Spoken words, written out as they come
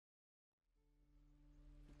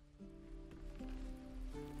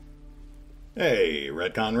Hey,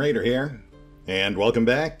 RetconRaider here, and welcome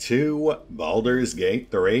back to Baldur's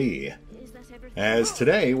Gate 3. As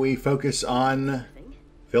today we focus on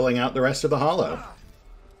filling out the rest of the Hollow.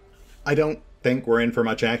 I don't think we're in for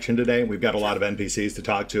much action today. We've got a lot of NPCs to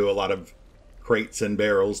talk to, a lot of crates and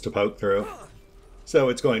barrels to poke through. So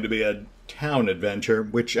it's going to be a town adventure,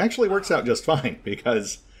 which actually works out just fine,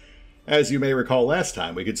 because, as you may recall last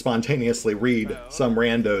time, we could spontaneously read some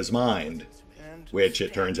rando's mind. Which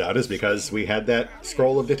it turns out is because we had that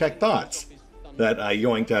scroll of Detect Thoughts that I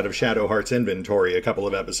yoinked out of Shadowheart's inventory a couple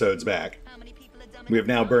of episodes back. We have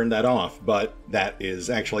now burned that off, but that is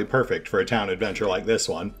actually perfect for a town adventure like this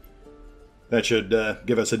one. That should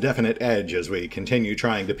give us a definite edge as we continue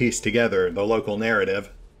trying to piece together the local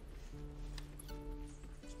narrative.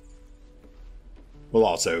 We'll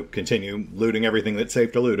also continue looting everything that's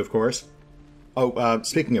safe to loot, of course. Oh,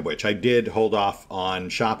 speaking of which, I did hold off on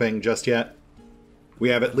shopping just yet. We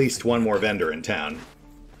have at least one more vendor in town.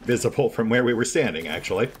 Visible from where we were standing,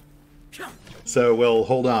 actually. So we'll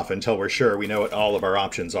hold off until we're sure we know what all of our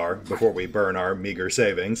options are before we burn our meager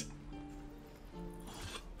savings.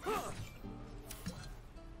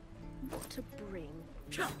 What to bring?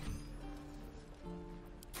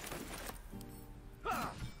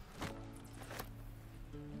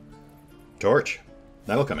 Torch.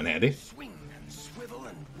 That'll come in handy. Swing and swivel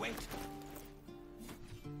and wait.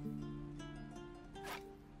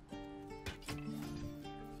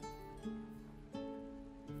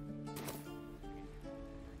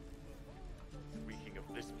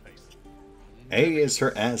 A is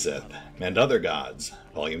for Azith and Other Gods,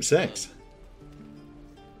 Volume 6.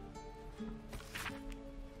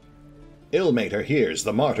 Ill-mater hears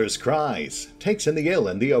the martyr's cries, takes in the ill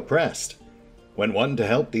and the oppressed. When one to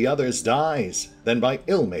help the others dies, then by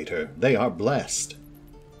ill-mater they are blessed.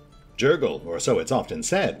 Jurgle, or so it's often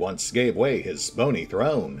said, once gave way his bony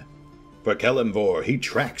throne. For cRPGs he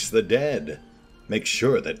tracks the dead, makes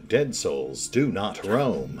sure that dead souls do not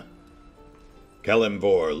roam.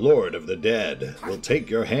 cRPGs, Lord of the Dead, will take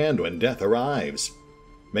your hand when death arrives.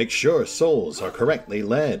 Make sure souls are correctly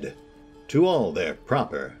led to all their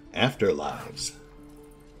proper afterlives.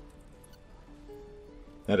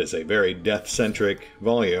 That is a very death-centric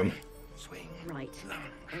volume. Right.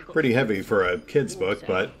 Pretty heavy for a kid's book,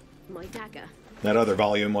 but My dagger. that other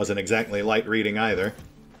volume wasn't exactly light reading either.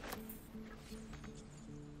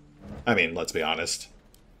 I mean, let's be honest.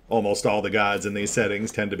 Almost all the gods in these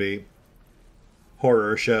settings tend to be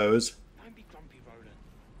horror shows.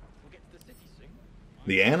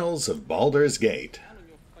 The Annals of Baldur's Gate.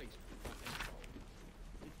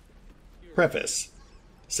 Preface.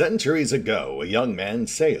 Centuries ago, a young man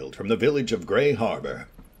sailed from the village of Grey Harbor.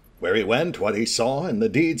 Where he went, what he saw, and the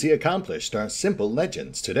deeds he accomplished are simple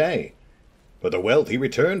legends today. But the wealth he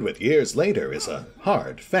returned with years later is a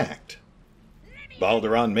hard fact.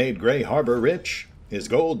 Balduron made Grey Harbor rich. His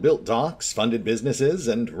gold built docks, funded businesses,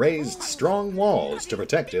 and raised strong walls to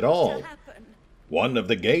protect it all. One of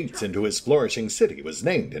the gates into his flourishing city was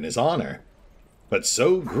named in his honor. But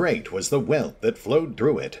so great was the wealth that flowed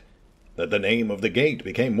through it, that the name of the gate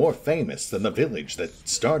became more famous than the village that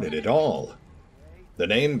started it all. The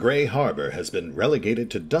name Grey Harbor has been relegated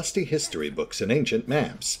to dusty history books and ancient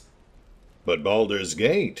maps. But Baldur's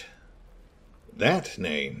Gate, that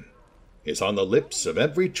name, is on the lips of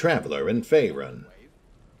every traveler in Faerun.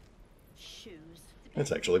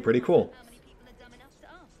 That's actually pretty cool.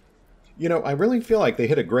 You know, I really feel like they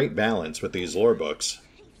hit a great balance with these lore books.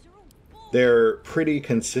 They're pretty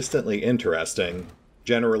consistently interesting,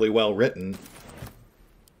 generally well written,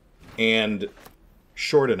 and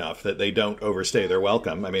short enough that they don't overstay their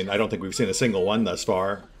welcome. I mean, I don't think we've seen a single one thus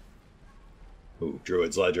far. Ooh,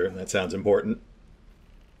 Druid's Ledger, that sounds important.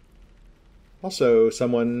 Also,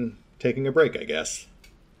 someone taking a break, I guess.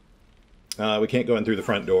 We can't go in through the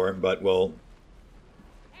front door, but we'll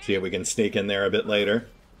see if we can sneak in there a bit later.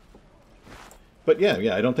 But yeah,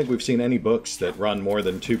 I don't think we've seen any books that run more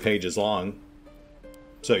than 2 pages long.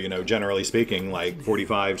 So, you know, generally speaking, like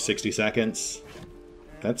 45, 60 seconds.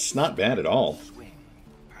 That's not bad at all. Swing,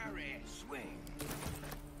 parry, swing.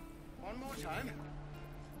 One more time.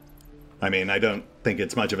 I mean, I don't think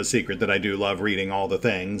it's much of a secret that I do love reading all the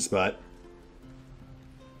things, but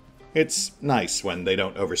it's nice when they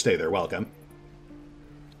don't overstay their welcome.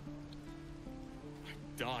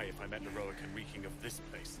 Die if I met heroic and reeking of this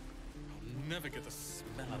place. I'll never get the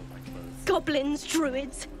smell out of my clothes. Goblins,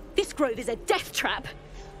 druids. This grove is a death trap.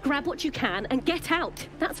 Grab what you can and get out.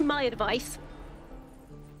 That's my advice.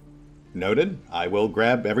 Noted. I will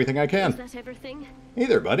grab everything I can. Is that everything? Hey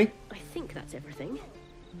there, buddy. I think that's everything.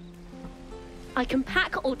 I can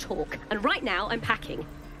pack or talk, and right now I'm packing.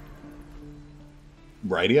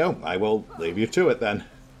 Rightio, I will leave you to it then.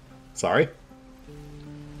 Sorry.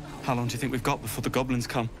 How long do you think we've got before the goblins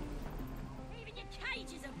come? Even your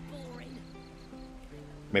cages are boring.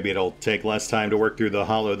 Maybe it'll take less time to work through the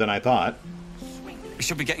hollow than I thought. We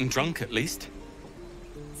should be getting drunk at least.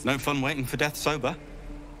 No fun waiting for death sober.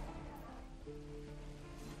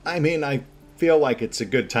 I mean, I feel like it's a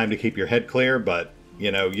good time to keep your head clear, but,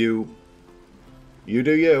 you know, you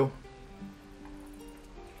do you.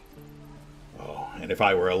 Oh, and if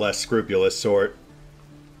I were a less scrupulous sort,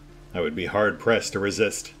 I would be hard-pressed to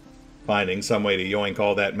resist finding some way to yoink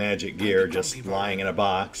all that magic gear just lying in a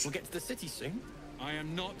box. We'll get to the city soon. I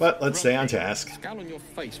am not. But let's stay on task. Scowl on your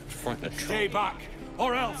face would frighten a troll. Stay back,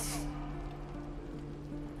 or else.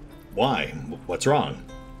 Why? What's wrong?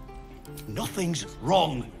 Nothing's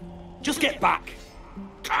wrong. Just get back.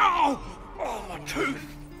 Ow! Oh, my tooth.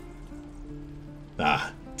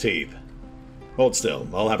 Ah, teeth. Hold still,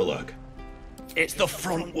 I'll have a look. It's the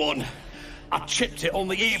front one. I chipped it on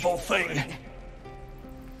the evil thing.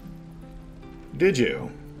 Did you?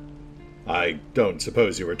 I don't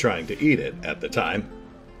suppose you were trying to eat it at the time.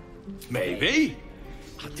 Maybe.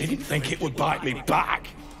 I didn't think it would bite me back.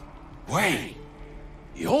 Wait.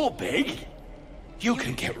 You're big. You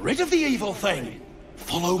can get rid of the evil thing.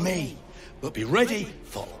 Follow me, but be ready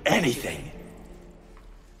for anything.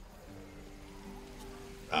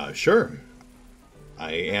 Sure.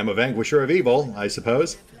 I am a vanquisher of evil, I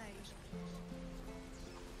suppose.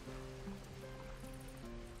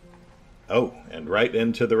 Oh, and right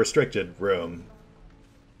into the restricted room.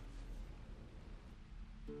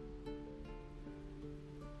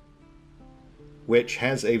 Which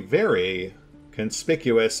has a very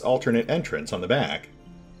conspicuous alternate entrance on the back.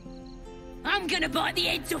 I'm gonna bite the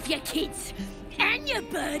heads off your kids, and your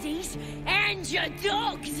birdies, and your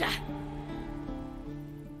dogs.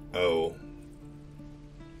 Oh.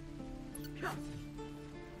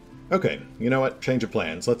 Okay, you know what? Change of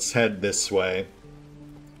plans. Let's head this way.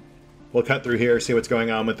 We'll cut through here, see what's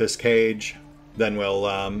going on with this cage. Then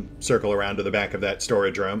we'll circle around to the back of that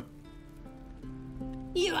storage room.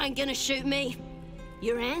 You ain't gonna shoot me.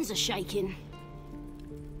 Your hands are shaking.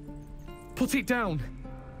 Put it down.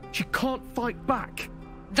 She can't fight back.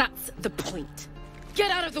 That's the point.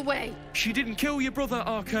 Get out of the way! She didn't kill your brother,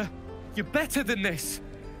 Arca. You're better than this.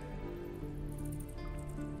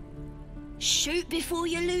 Shoot before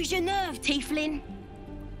you lose your nerve, Tiefling.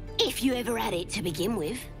 If you ever had it to begin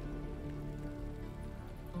with.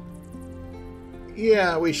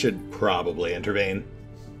 Yeah, we should probably intervene.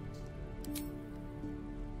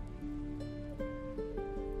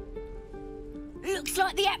 Looks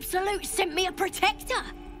like the Absolute sent me a protector.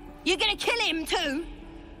 You gonna kill him too?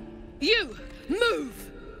 You!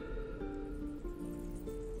 Move!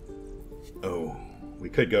 Oh, we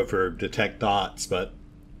could go for detect thoughts, but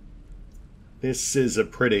this is a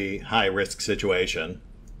pretty high-risk situation.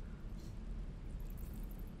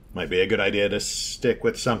 Might be a good idea to stick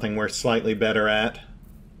with something we're slightly better at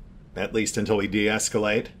least until we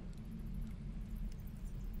de-escalate.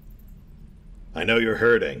 I know you're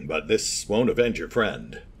hurting, but this won't avenge your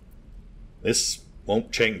friend. This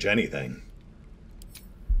won't change anything.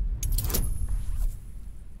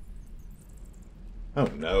 Oh,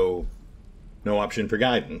 no. No option for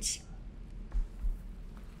guidance.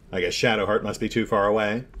 I guess Shadowheart must be too far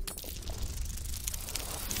away.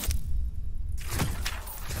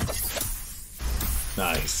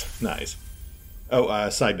 Nice, nice. Oh,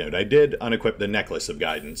 side note, I did unequip the Necklace of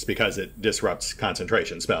Guidance because it disrupts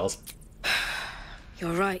concentration spells.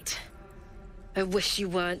 You're right. I wish you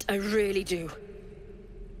weren't. I really do.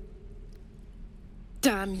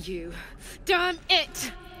 Damn you. Damn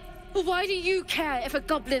it! Why do you care if a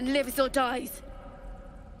goblin lives or dies?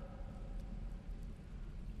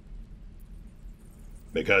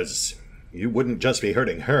 Because you wouldn't just be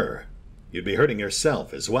hurting her. You'd be hurting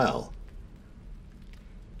yourself as well.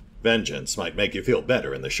 Vengeance might make you feel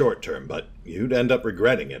better in the short term, but you'd end up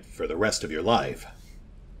regretting it for the rest of your life.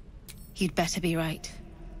 You'd better be right.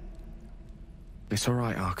 It's all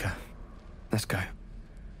right, Arca. Let's go.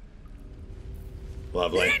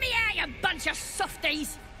 Lovely. Let me out, you bunch of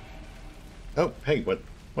softies! Oh, hey,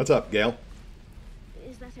 what's up, Gale?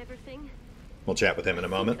 Is that everything? We'll chat with him in a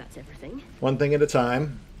moment. That's everything. One thing at a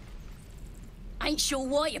time. Ain't sure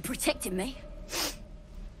why you're protecting me.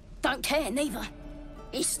 Don't care, neither.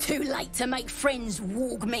 It's too late to make friends,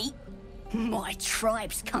 warg meat. My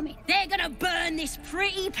tribe's coming. They're gonna burn this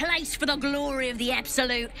pretty place for the glory of the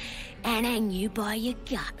Absolute and hang you by your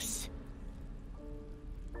guts.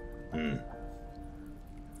 You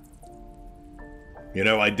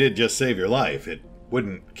know, I did just save your life. It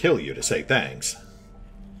wouldn't kill you to say thanks.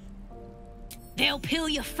 They'll peel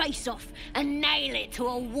your face off and nail it to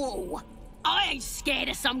a wall. I ain't scared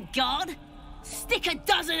of some guard. Stick a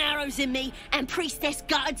dozen arrows in me and Priestess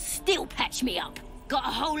Guard still patch me up. Got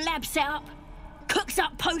a whole lab set up. Cooks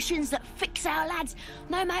up potions that fix our lads,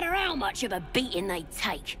 no matter how much of a beating they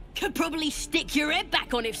take. Could probably stick your head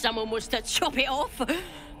back on if someone was to chop it off.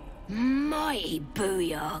 Mighty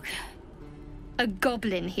booyog. A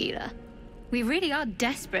goblin healer. We really are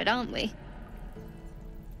desperate, aren't we?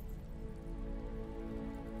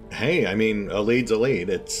 Hey, I mean, a lead's a lead.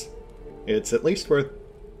 It's at least worth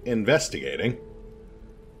investigating.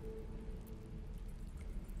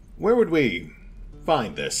 Where would we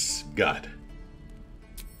find this gut?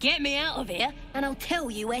 Get me out of here, and I'll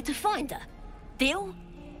tell you where to find her. Deal?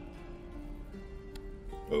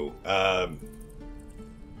 Oh,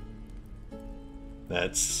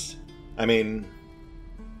 that's... I mean...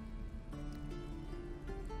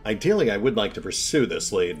 Ideally, I would like to pursue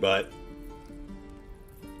this lead, but...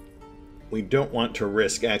 we don't want to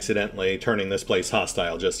risk accidentally turning this place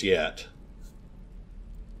hostile just yet.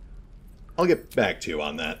 I'll get back to you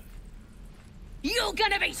on that. You're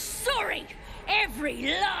gonna be sorry! Every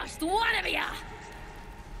last one of ya!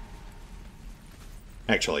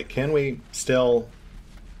 Actually, can we still...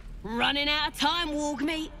 Running out of time,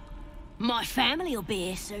 Wargmeat. My family'll be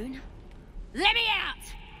here soon. Let me out!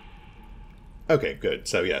 Okay, good.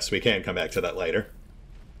 So yes, we can come back to that later.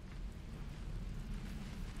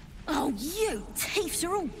 Oh, you thieves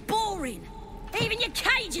are all boring! Even your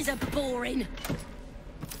cages are boring!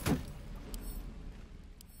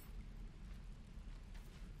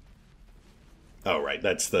 Oh, right,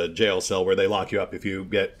 that's the jail cell where they lock you up if you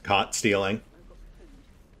get caught stealing.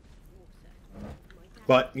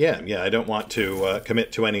 But, yeah, I don't want to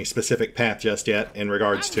commit to any specific path just yet in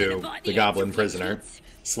regards to the goblin prisoner,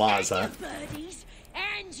 Slaza.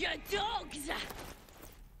 And your dogs!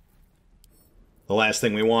 The last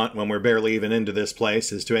thing we want when we're barely even into this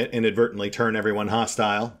place is to inadvertently turn everyone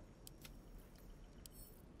hostile.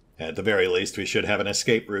 At the very least, we should have an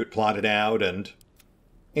escape route plotted out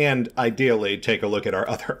and ideally take a look at our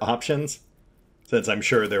other options, since I'm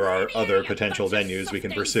sure there are other potential venues we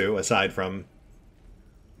can pursue aside from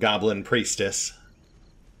Goblin Priestess.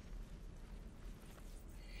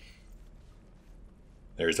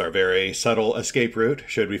 There's our very subtle escape route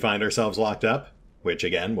should we find ourselves locked up, which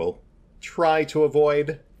again we'll try to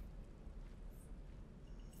avoid.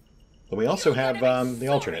 But we also have the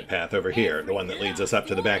alternate path over here, the one that leads us up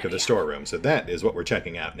to the back of the storeroom, so that is what we're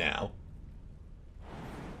checking out now.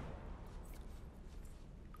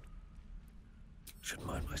 Should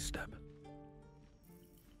mind my step.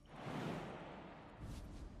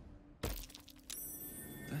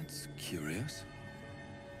 That's curious.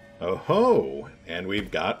 Oh ho! And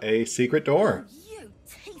we've got a secret door. You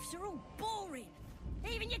thieves are all boring.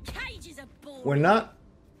 Even your cages are boring. We're not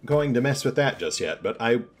going to mess with that just yet, but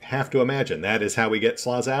I have to imagine that is how we get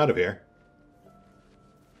Slaza out of here.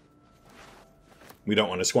 We don't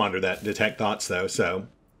want to squander that detect thoughts, though, so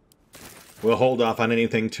we'll hold off on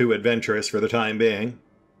anything too adventurous for the time being.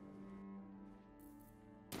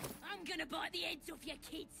 I'm gonna bite the heads off your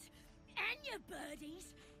kids, and your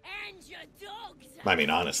birdies, and your dogs. I mean,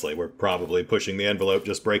 honestly, we're probably pushing the envelope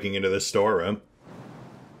just breaking into this storeroom.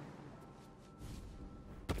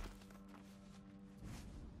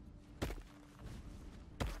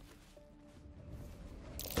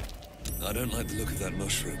 I don't like the look of that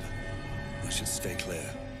mushroom. I should stay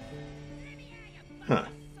clear. Huh.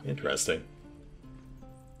 Interesting.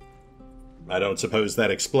 I don't suppose that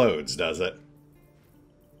explodes, does it?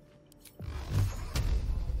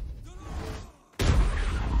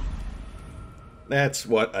 That's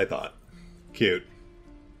what I thought. Cute.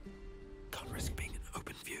 Can't risk being in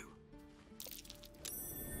open view.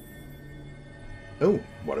 Oh,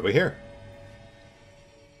 what do we hear?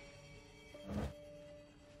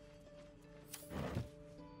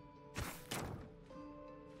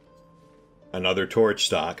 Another torch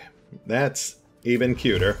stock. That's even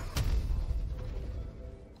cuter.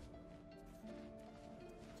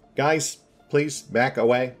 Guys, please back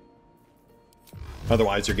away.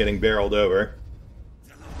 Otherwise you're getting barreled over.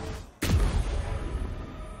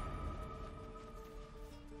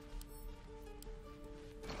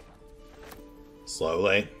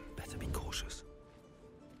 Slowly. Better be cautious.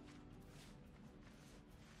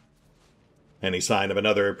 Any sign of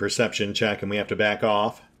another perception check and we have to back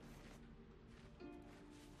off?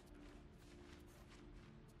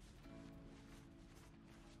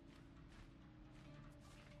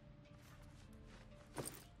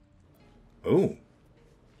 Ooh.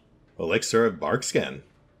 Elixir of Barkskin.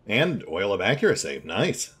 And Oil of Accuracy.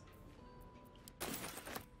 Nice.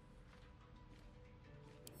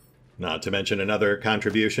 Not to mention another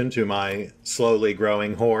contribution to my slowly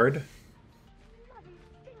growing horde.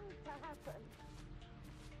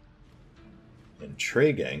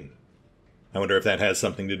 Intriguing. I wonder if that has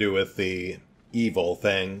something to do with the evil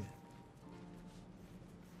thing.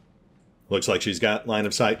 Looks like she's got line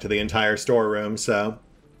of sight to the entire storeroom, so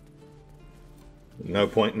no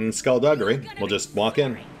point in skullduggery. We'll just walk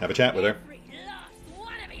in, have a chat with her.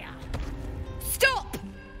 Stop!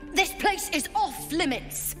 This place is off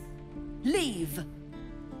limits. Leave.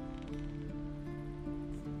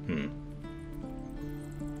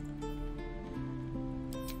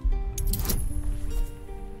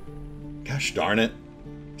 Gosh darn it.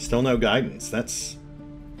 Still no guidance. That's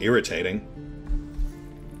irritating.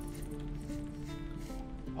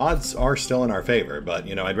 Odds are still in our favor, but,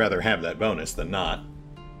 you know, I'd rather have that bonus than not.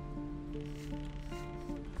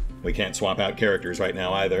 We can't swap out characters right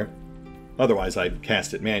now either. Otherwise, I'd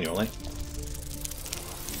cast it manually.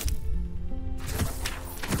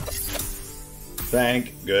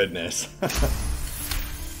 Thank goodness.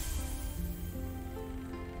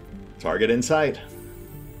 Target in sight.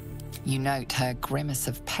 You note her grimace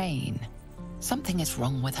of pain. Something is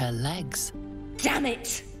wrong with her legs. Damn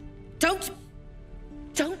it! Don't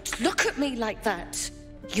look at me like that.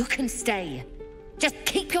 You can stay. Just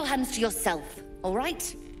keep your hands to yourself, all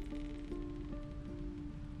right?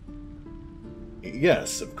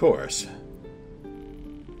 Yes, of course.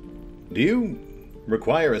 Do you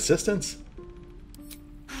require assistance?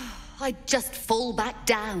 I just fall back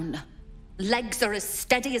down. Legs are as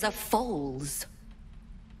steady as a foal's.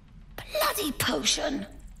 Bloody potion!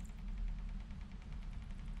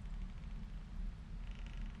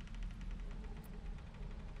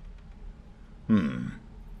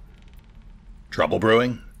 Trouble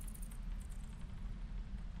brewing?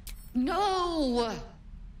 No!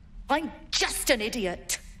 I'm just an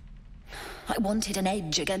idiot. I wanted an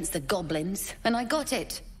edge against the goblins, and I got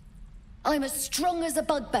it. I'm as strong as a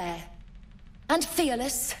bugbear. And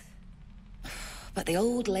fearless. But the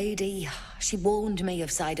old lady, she warned me of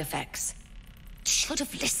side effects. Should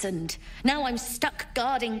have listened. Now I'm stuck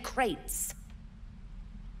guarding crates.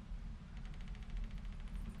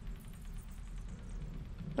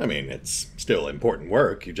 I mean, it's still important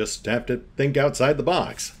work. You just have to think outside the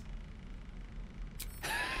box.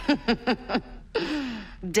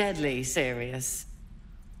 Deadly serious.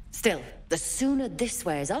 Still, the sooner this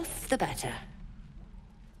wears off, the better.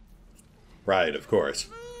 Right, of course.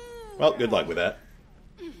 Well, good luck with that.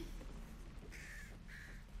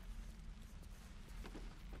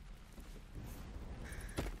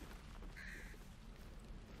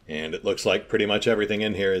 And it looks like pretty much everything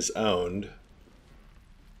in here is owned.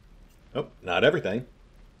 Oh, not everything.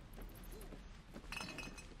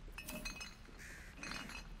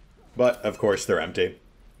 But, of course, they're empty.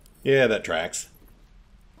 Yeah, that tracks.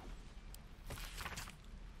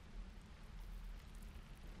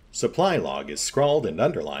 Supply log is scrawled and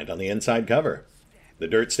underlined on the inside cover. The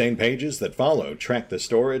dirt-stained pages that follow track the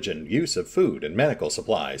storage and use of food and medical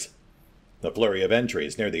supplies. The flurry of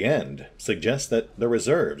entries near the end suggests that the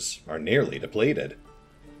reserves are nearly depleted.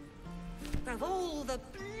 Of all the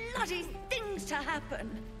bloody things to happen.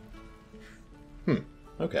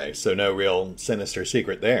 Okay, so no real sinister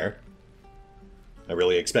secret there. I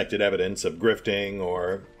really expected evidence of grifting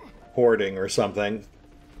or hoarding or something.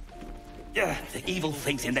 The evil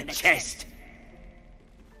thing's in the chest.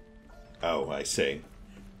 Oh, I see.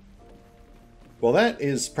 Well, that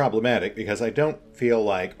is problematic because I don't feel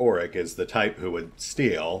like Auric is the type who would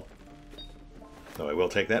steal. So I will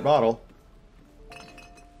take that bottle.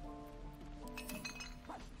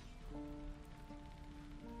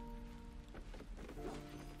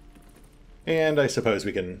 And I suppose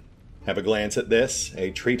we can have a glance at this,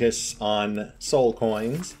 a treatise on soul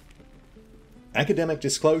coins. Academic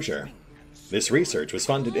disclosure. This research was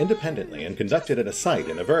funded independently and conducted at a site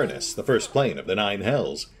in Avernus, the first plane of the Nine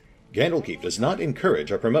Hells. Gandalkeep does not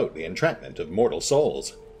encourage or promote the entrapment of mortal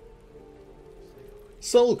souls.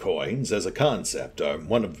 Soul coins, as a concept, are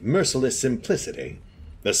one of merciless simplicity.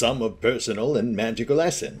 The sum of personal and magical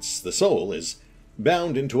essence, the soul is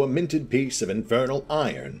bound into a minted piece of infernal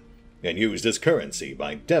iron, and used as currency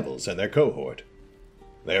by devils and their cohort.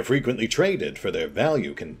 They are frequently traded, for their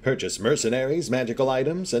value can purchase mercenaries, magical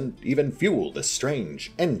items, and even fuel the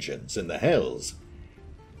strange engines in the hells.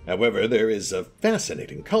 However, there is a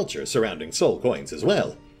fascinating culture surrounding soul coins as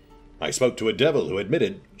well. I spoke to a devil who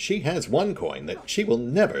admitted she has one coin that she will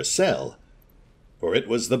never sell, for it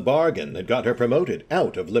was the bargain that got her promoted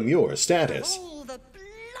out of Lemure status.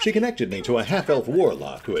 She connected me to a half-elf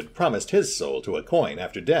warlock who had promised his soul to a coin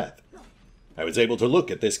after death. I was able to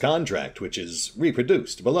look at this contract, which is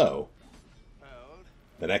reproduced below.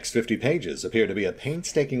 The next 50 pages appear to be a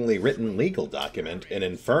painstakingly written legal document in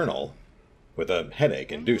Infernal, with a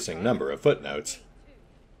headache-inducing number of footnotes.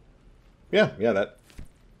 Yeah,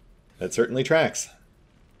 that certainly tracks.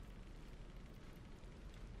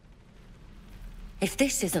 If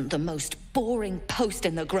this isn't the most boring post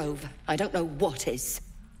in the Grove, I don't know what is.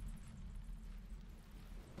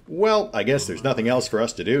 Well, I guess there's nothing else for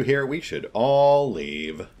us to do here. We should all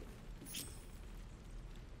leave.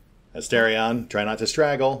 Asterion, try not to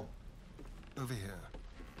straggle. Over here.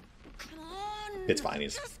 It's fine,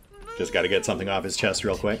 he's just got to get something off his chest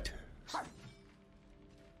real quick.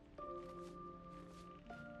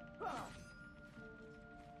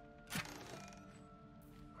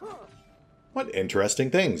 What interesting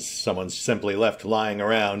things someone's simply left lying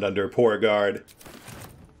around under poor guard.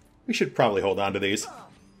 We should probably hold on to these.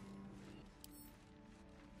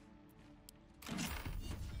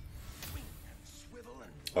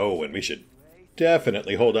 Oh, and we should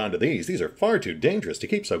definitely hold on to these. These are far too dangerous to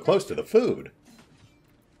keep so close to the food.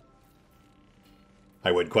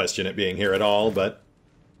 I would question it being here at all, but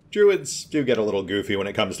druids do get a little goofy when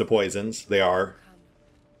it comes to poisons. They are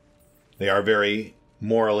very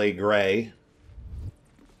morally gray.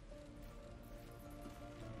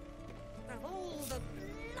 Of all the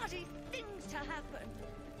bloody things to happen.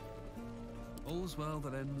 All's well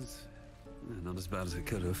that ends not as bad as it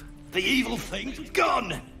could have. The evil thing's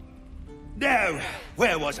gone! Now,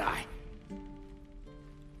 where was I?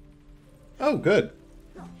 Oh, good.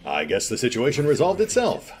 I guess the situation resolved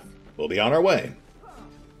itself. We'll be on our way.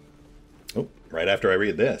 Oh, right after I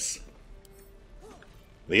read this.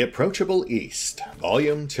 The Approachable East,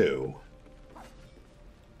 Volume 2.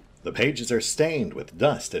 The pages are stained with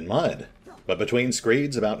dust and mud, but between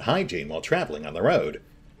screeds about hygiene while traveling on the road,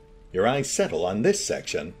 your eyes settle on this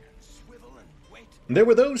section. There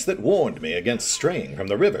were those that warned me against straying from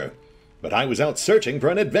the river, but I was out searching for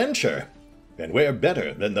an adventure, and where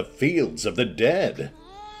better than the fields of the dead?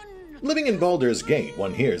 Living in Baldur's Gate,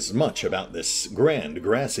 one hears much about this grand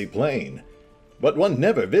grassy plain, but one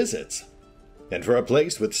never visits. And for a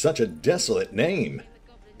place with such a desolate name,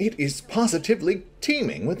 it is positively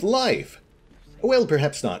teeming with life. Well,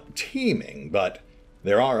 perhaps not teeming, but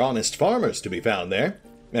there are honest farmers to be found there,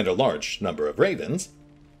 and a large number of ravens.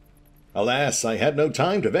 Alas, I had no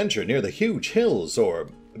time to venture near the huge hills, or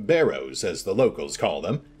barrows as the locals call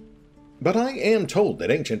them. But I am told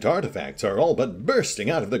that ancient artifacts are all but bursting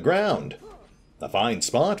out of the ground. A fine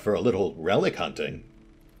spot for a little relic hunting.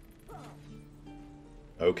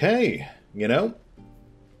 Okay, you know,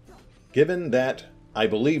 given that I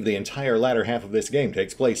believe the entire latter half of this game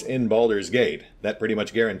takes place in Baldur's Gate, that pretty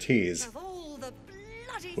much guarantees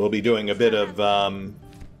we'll be doing a bit of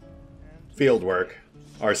field work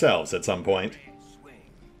ourselves at some point.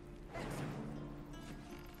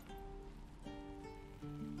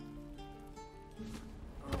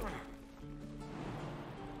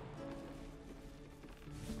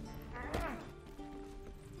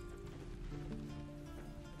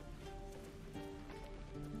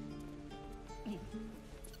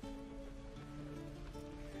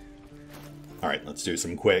 Alright, let's do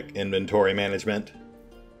some quick inventory management.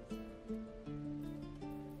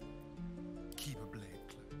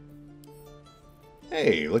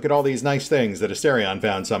 Hey, look at all these nice things that Asterion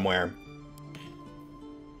found somewhere.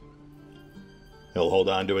 He'll hold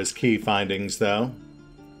on to his key findings, though.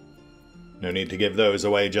 No need to give those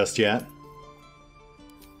away just yet.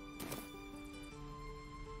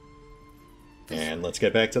 And let's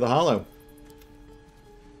get back to the Hollow.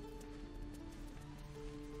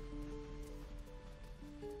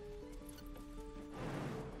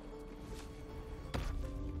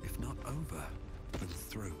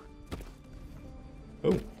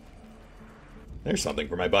 Oh, there's something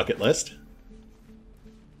for my bucket list.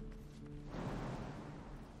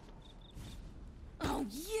 Oh,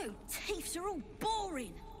 you thieves are all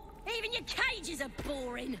boring. Even your cages are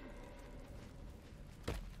boring.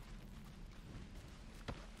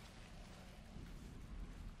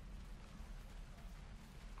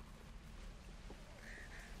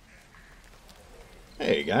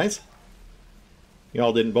 Hey, guys.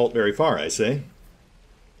 Y'all didn't bolt very far, I see.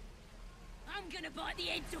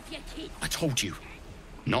 I told you.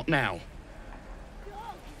 Not now.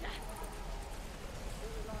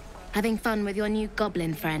 Having fun with your new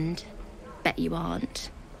goblin friend? Bet you aren't.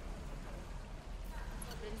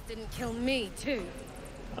 Goblins didn't kill me, too.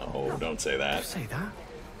 Oh, don't say that. Don't say that.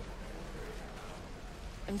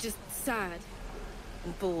 I'm just sad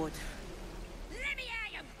and bored.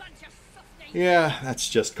 Yeah, that's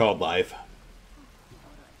just called life.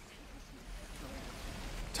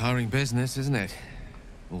 Tiring business, isn't it?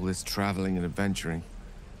 All this traveling and adventuring.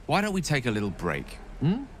 Why don't we take a little break?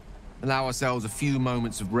 Hmm? Allow ourselves a few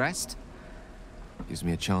moments of rest? Gives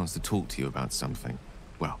me a chance to talk to you about something,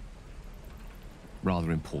 well,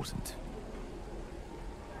 rather important.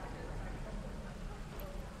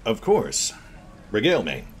 Of course. Regale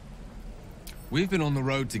me. We've been on the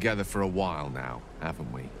road together for a while now,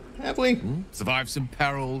 haven't we? Have we? Survived some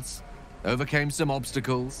perils, overcame some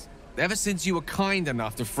obstacles. Ever since you were kind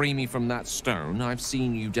enough to free me from that stone, I've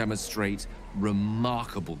seen you demonstrate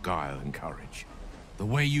remarkable guile and courage. The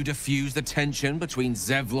way you diffused the tension between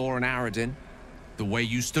Zevlor and Aradin. The way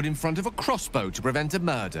you stood in front of a crossbow to prevent a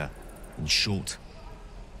murder. In short,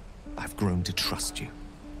 I've grown to trust you.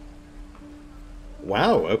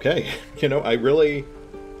 Wow, okay. You know, I really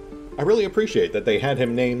appreciate that they had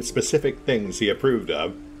him name specific things he approved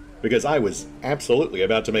of, because I was absolutely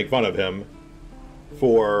about to make fun of him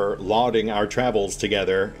for lauding our travels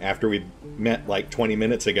together after we met like 20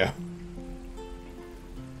 minutes ago.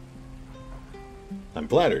 I'm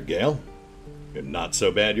flattered, Gale. You're not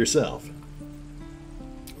so bad yourself.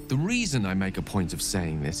 The reason I make a point of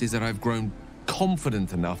saying this is that I've grown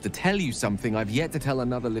confident enough to tell you something I've yet to tell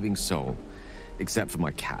another living soul, except for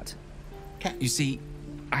my cat. You see,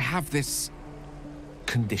 I have this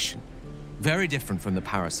condition. Very different from the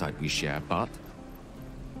parasite we share, but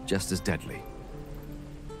just as deadly.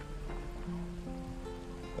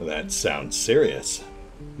 That sounds serious.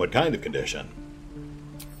 What kind of condition?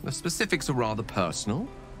 The specifics are rather personal,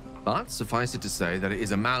 but suffice it to say that it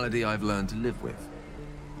is a malady I've learned to live with,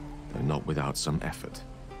 though not without some effort.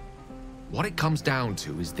 What it comes down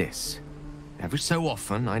to is this. Every so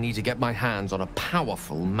often, I need to get my hands on a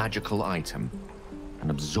powerful magical item and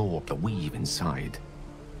absorb the weave inside.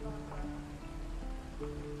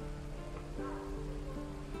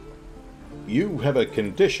 You have a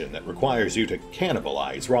condition that requires you to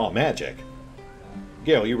cannibalize raw magic.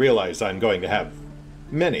 Gale, you realize I'm going to have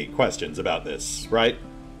many questions about this, right?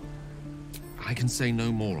 I can say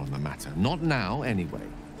no more on the matter. Not now, anyway.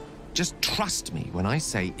 Just trust me when I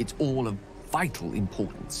say it's all of vital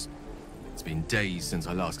importance. It's been days since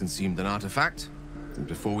I last consumed an artifact, since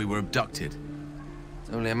before we were abducted. It's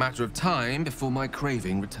only a matter of time before my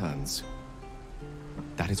craving returns.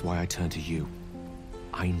 That is why I turn to you.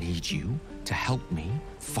 I need you to help me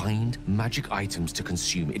find magic items to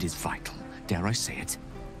consume. It is vital. Dare I say it?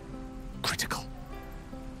 Critical.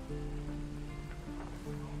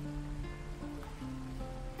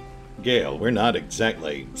 Gale, we're not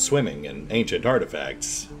exactly swimming in ancient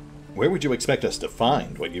artifacts. Where would you expect us to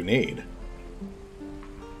find what you need?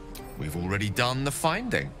 We've already done the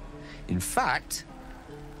finding. In fact,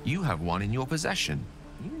 you have one in your possession.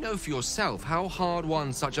 You know for yourself how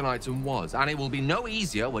hard-won such an item was, and it will be no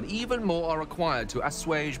easier when even more are required to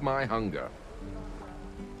assuage my hunger.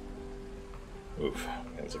 Oof,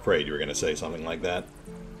 I was afraid you were going to say something like that.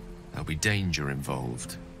 There'll be danger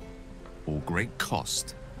involved, or great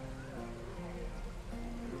cost.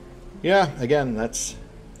 Yeah, again, that's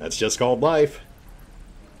just called life.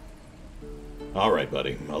 All right,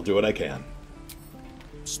 buddy, I'll do what I can.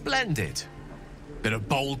 Splendid. Bit of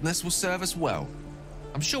boldness will serve us well.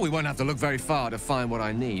 I'm sure we won't have to look very far to find what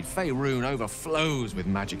I need. Faerun overflows with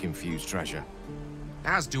magic-infused treasure.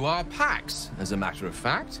 As do our packs, as a matter of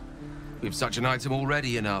fact. We have such an item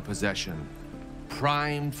already in our possession.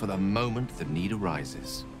 Primed for the moment the need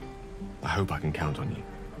arises. I hope I can count on you.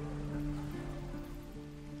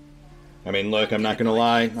 I mean, look, I'm not gonna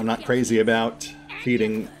lie, I'm not crazy about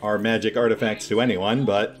feeding our magic artifacts to anyone,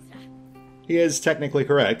 but he is technically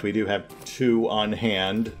correct. We do have 2 on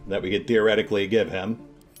hand that we could theoretically give him.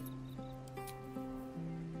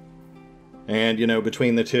 And, you know,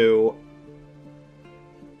 between the 2,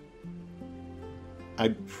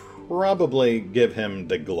 I'd probably give him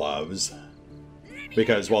the gloves,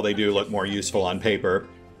 because while they do look more useful on paper,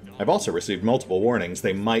 I've also received multiple warnings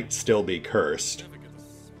they might still be cursed.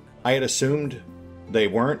 I had assumed they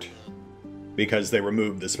weren't, because they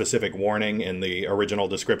removed the specific warning in the original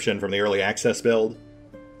description from the early access build.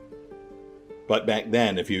 But back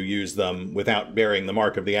then, if you used them without bearing the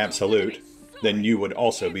mark of the Absolute, then you would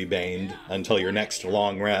also be baned until your next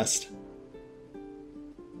long rest.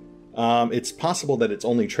 It's possible that it's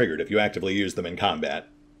only triggered if you actively use them in combat.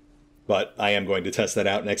 But I am going to test that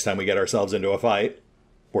out next time we get ourselves into a fight.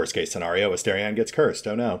 Worst case scenario, Asterion gets cursed,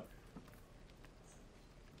 oh no.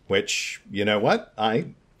 Which, you know what? I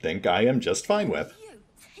think I am just fine with. You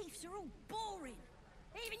thieves are all boring.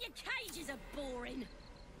 Even your cages are boring.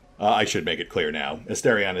 I should make it clear now.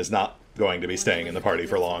 Asterion is not going to be staying in the party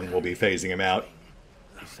for long. We'll be phasing him out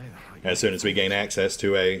as soon as we gain access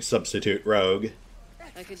to a substitute rogue.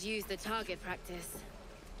 I could use the target practice.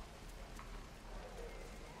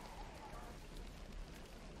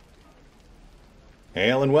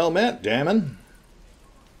 Hail and well met, Damon.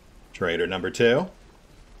 Trader number 2.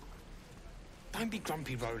 Don't be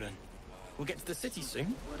grumpy, Roland. We'll get to the city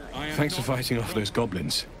soon. Thanks for fighting off those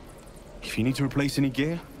goblins. If you need to replace any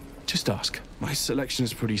gear, just ask. My selection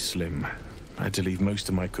is pretty slim. I had to leave most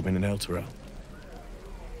of my equipment in Elturel.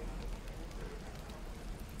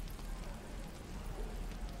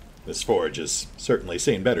 This forge has certainly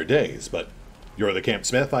seen better days, but you're the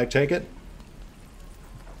campsmith, I take it?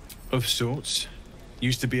 Of sorts.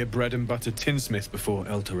 Used to be a bread-and-butter tinsmith before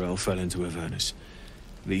Elturel fell into Avernus.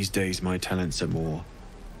 These days my talents are more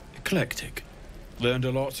eclectic. Learned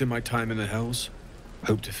a lot in my time in the Hells.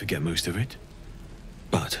 Hope to forget most of it.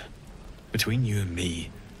 But between you and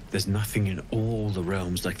me, there's nothing in all the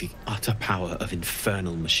realms like the utter power of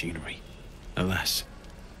infernal machinery. Alas,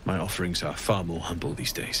 my offerings are far more humble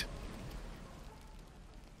these days.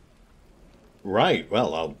 Right,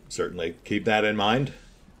 well, I'll certainly keep that in mind.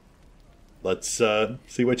 Let's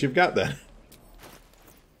see what you've got then.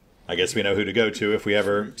 I guess we know who to go to if we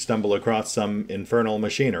ever stumble across some infernal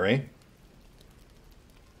machinery.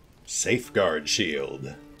 Safeguard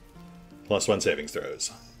Shield. +1 savings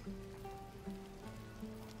throws.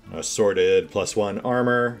 Assorted +1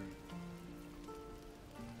 armor.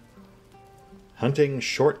 Hunting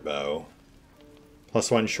Shortbow.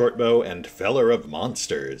 +1 shortbow and Feller of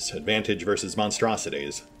Monsters. Advantage versus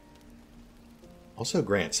monstrosities. Also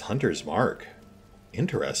grants Hunter's Mark.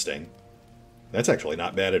 Interesting. That's actually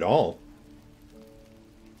not bad at all.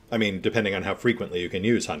 I mean, depending on how frequently you can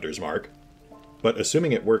use Hunter's Mark. But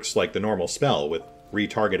assuming it works like the normal spell with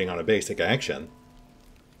retargeting on a basic action,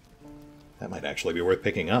 that might actually be worth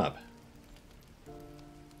picking up.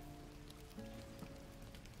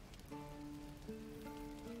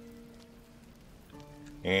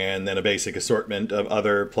 And then a basic assortment of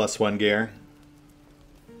other +1 gear.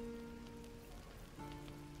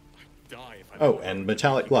 Oh, and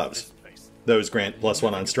metallic gloves. Those grant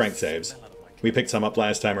 +1 on strength saves. We picked some up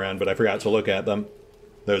last time around, but I forgot to look at them.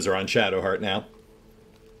 Those are on Shadowheart now.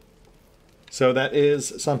 So that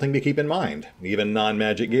is something to keep in mind. Even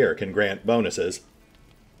non-magic gear can grant bonuses.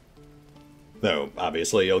 Though,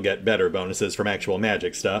 obviously, you'll get better bonuses from actual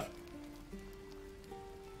magic stuff.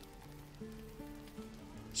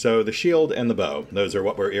 So the shield and the bow, those are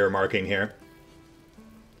what we're earmarking here.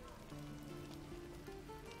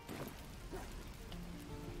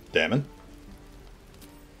 Damon?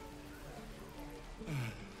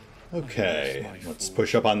 Okay, let's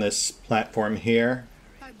push up on this platform here.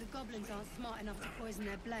 Hope the goblins aren't smart enough to poison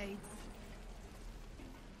their blades.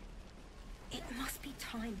 It must be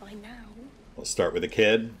time by now. We'll start with the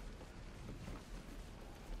kid.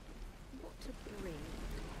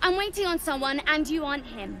 I'm waiting on someone and you aren't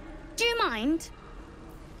him. Do you mind?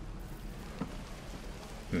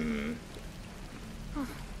 Don't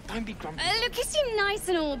be grumpy. Look, you seem nice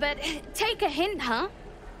and all, but take a hint, huh?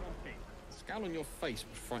 Scowl on your face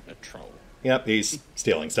would frighten a troll. Yep, he's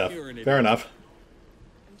stealing stuff. Fair enough.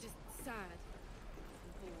 I'm just sad.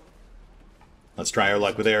 Let's try our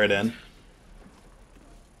luck with Aridin.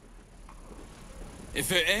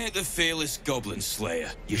 If it ain't the fearless Goblin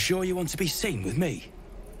Slayer, you sure you want to be seen with me?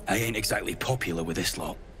 I ain't exactly popular with this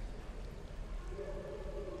lot.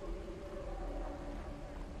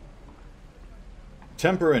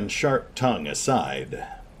 Temper and sharp tongue aside,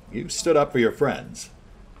 you stood up for your friends.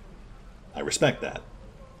 I respect that.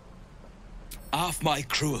 Half my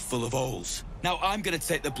crew are full of holes. Now I'm gonna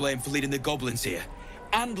take the blame for leading the goblins here,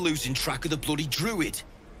 and losing track of the bloody druid.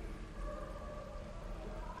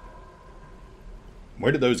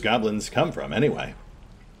 Where did those goblins come from, anyway?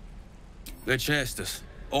 They chased us,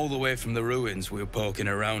 all the way from the ruins we were poking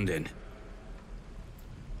around in.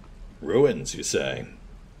 Ruins, you say?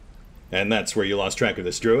 And that's where you lost track of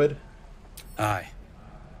this druid? Aye.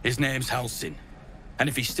 His name's Halsin. And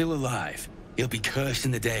if he's still alive, he'll be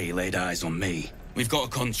cursing the day he laid eyes on me. We've got a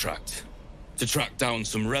contract to track down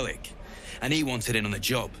some relic, and he wanted in on the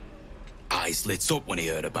job. Eyes lit up when he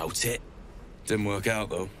heard about it. Didn't work out,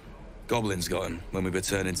 though. Goblins got him when we were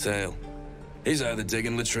turning tail. He's either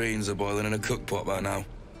digging latrines or boiling in a cookpot by now.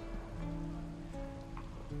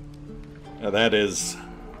 Now that is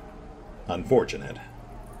unfortunate.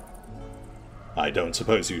 I don't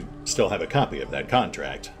suppose you still have a copy of that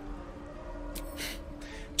contract.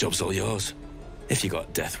 Job's all yours, if you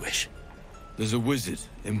got Death Wish. There's a wizard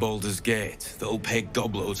in Baldur's Gate that'll pay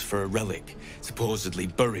gobloads for a relic, supposedly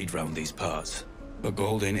buried round these parts. But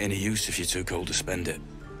gold ain't any use if you're too cold to spend it.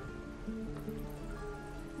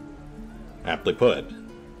 Aptly put.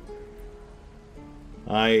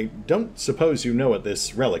 I don't suppose you know what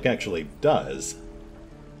this relic actually does.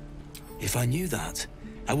 If I knew that,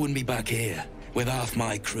 I wouldn't be back here, with half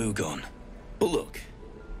my crew gone. But look,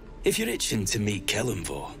 if you're itching to meet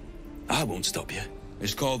Kelenvor, I won't stop you.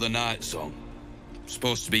 It's called the Night Song.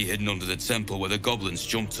 Supposed to be hidden under the temple where the goblins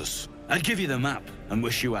jumped us. I'd give you the map and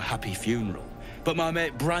wish you a happy funeral, but my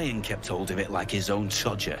mate Brian kept hold of it like his own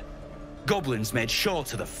todger. Goblins made sure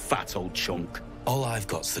to the fat old chunk. All I've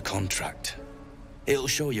got's the contract. It'll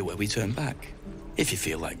show you where we turn back, if you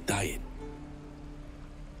feel like dying.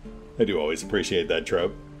 I do always appreciate that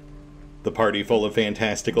trope. The party full of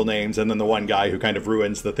fantastical names, and then the one guy who kind of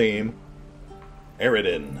ruins the theme.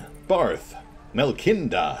 Eredin, Barth,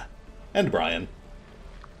 Melkinda, and Brian.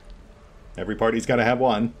 Every party's gotta have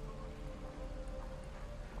one.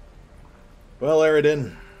 Well,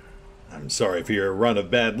 Eredin, I'm sorry for your run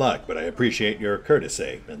of bad luck, but I appreciate your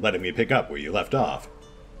courtesy in letting me pick up where you left off.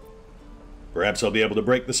 Perhaps I'll be able to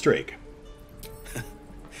break the streak.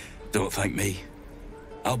 Don't thank me.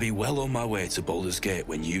 I'll be well on my way to Baldur's Gate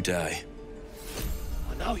when you die.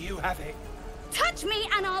 I know you have it. Touch me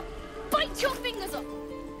and I'll bite your fingers off.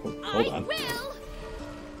 Hold on. Will.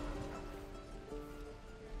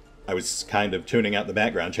 I was kind of tuning out the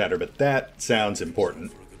background chatter, but that sounds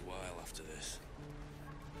important.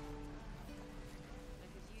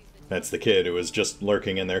 That's the kid who was just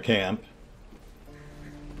lurking in their camp.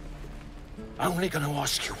 Only gonna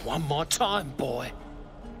ask you one more time, boy.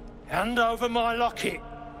 Hand over my locket.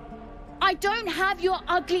 I don't have your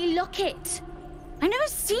ugly locket. I've never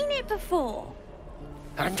seen it before.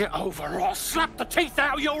 Hand it over or I'll slap the teeth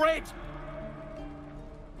out of your head.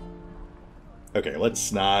 Okay,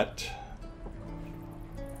 let's not...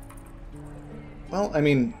 Well, I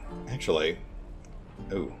mean, actually...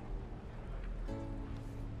 Ooh.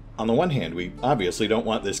 On the one hand, we obviously don't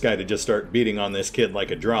want this guy to just start beating on this kid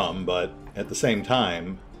like a drum, but at the same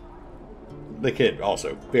time, the kid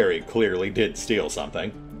also very clearly did steal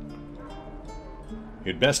something.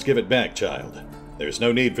 You'd best give it back, child. There's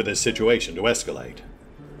no need for this situation to escalate.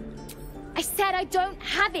 I said I don't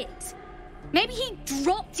have it. Maybe he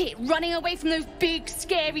dropped it running away from those big,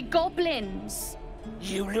 scary goblins.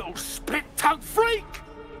 You little split-tongued freak!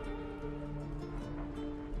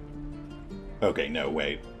 Okay, no,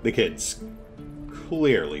 wait. The kid's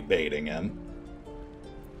clearly baiting him.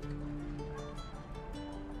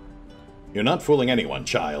 You're not fooling anyone,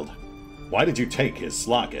 child. Why did you take his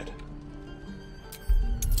locket?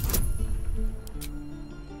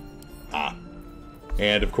 Ah.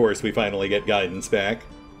 And of course we finally get guidance back.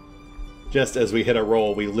 Just as we hit a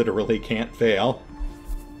roll we literally can't fail.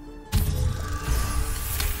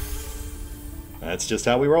 That's just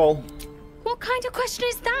how we roll. What kind of question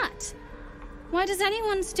is that? Why does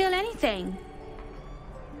anyone steal anything?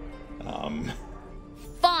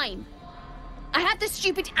 Fine. I have the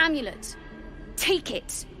stupid amulet. Take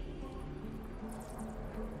it.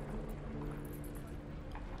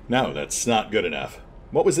 No, that's not good enough.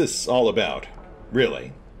 What was this all about?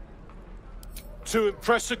 Really? To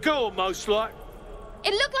impress a girl, most like.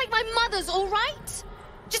 It looked like my mother's, all right?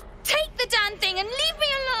 Just take the damn thing and leave me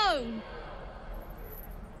alone.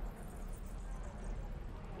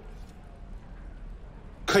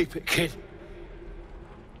 Keep it, kid.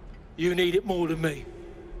 You need it more than me.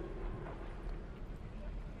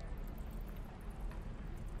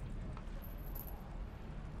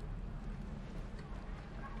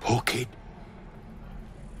 Poor kid.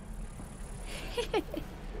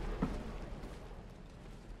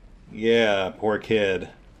 Yeah, poor kid.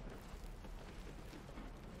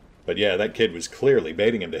 But yeah, that kid was clearly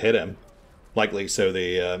baiting him to hit him. Likely so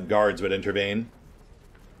the guards would intervene.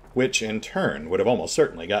 Which, in turn, would have almost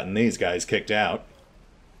certainly gotten these guys kicked out.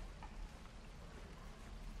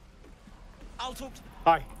 I'll talk to...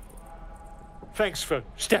 Hi. Thanks for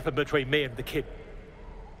stepping between me and the kid.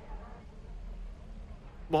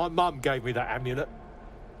 My mum gave me that amulet.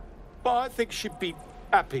 But I think she'd be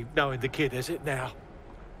happy knowing the kid has it now.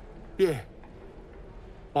 Yeah.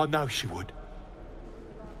 I know she would.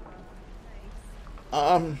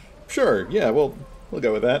 Sure, yeah, we'll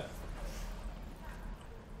go with that.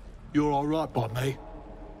 You're all right by me.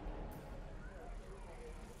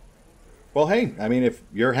 Well, hey, I mean, if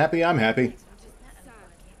you're happy, I'm happy.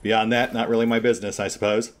 Beyond that, not really my business, I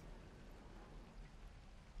suppose.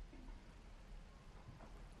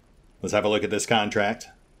 Let's have a look at this contract.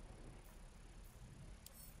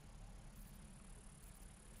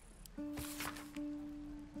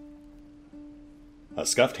 A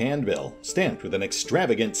scuffed handbill, stamped with an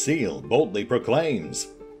extravagant seal, boldly proclaims,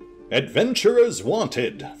 "Adventurers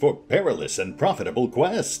wanted for perilous and profitable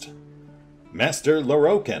quest. Master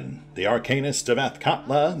Lorokan, the arcanist of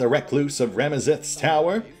Athkatla, the recluse of Ramazith's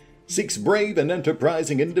tower, seeks brave and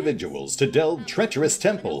enterprising individuals to delve treacherous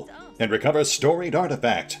temple and recover storied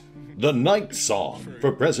artifact, The Night Song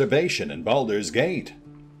for preservation in Baldur's Gate.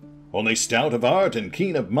 Only stout of heart and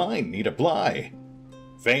keen of mind need apply.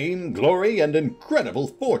 Fame, glory, and incredible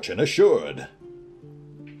fortune assured.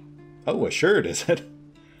 Oh, assured, is it?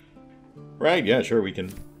 Right, yeah, sure, we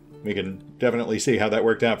can definitely see how that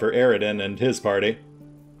worked out for Aridin and his party.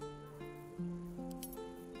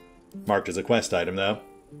 Marked as a quest item, though.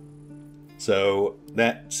 So,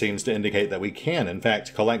 that seems to indicate that we can, in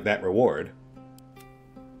fact, collect that reward.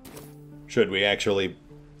 Should we actually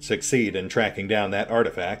succeed in tracking down that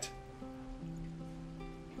artifact.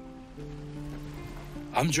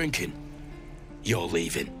 I'm drinking. You're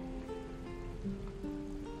leaving.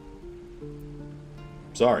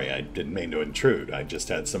 Sorry, I didn't mean to intrude. I just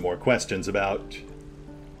had some more questions about...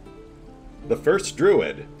 the first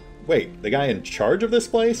druid. Wait, the guy in charge of this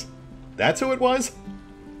place? That's who it was?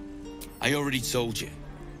 I already told you.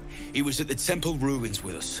 He was at the temple ruins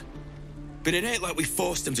with us. But it ain't like we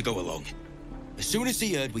forced him to go along. As soon as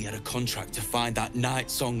he heard we had a contract to find that Night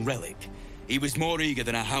Song relic, he was more eager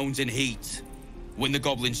than a hound in heat. When the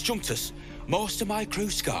goblins jumped us, most of my crew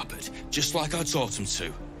scarpered, just like I taught them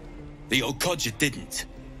to. The old codger didn't.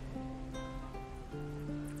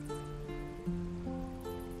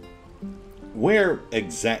 Where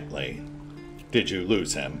exactly did you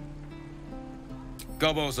lose him?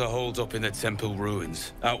 Gobbo's are holed up in the temple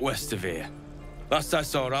ruins, out west of here. Last I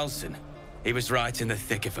saw Alcin, he was right in the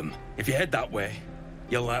thick of them. If you head that way,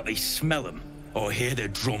 you'll likely smell him, or hear their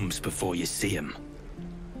drums before you see him.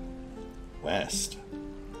 West.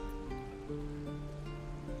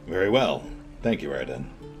 Very well. Thank you, Aridin.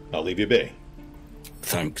 I'll leave you be.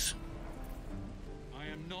 Thanks. I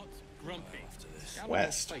am not grumpy.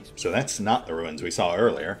 West. So that's not the ruins we saw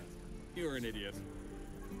earlier. You're an idiot.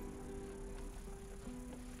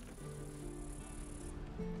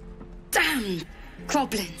 Damn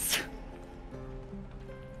goblins.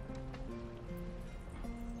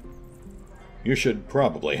 You should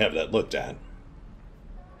probably have that looked at.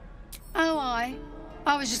 Oh,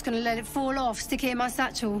 I was just gonna let it fall off, stick it in my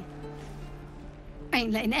satchel.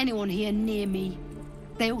 Ain't letting anyone here near me.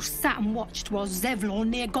 They all sat and watched while Zevlor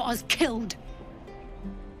near got us killed.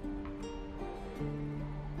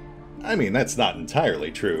 I mean, that's not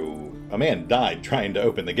entirely true. A man died trying to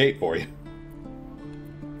open the gate for you.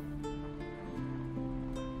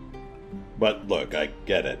 But look, I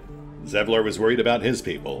get it. Zevlor was worried about his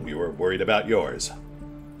people. You were worried about yours.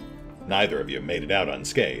 Neither of you made it out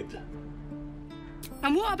unscathed.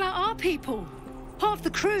 And what about our people? Half the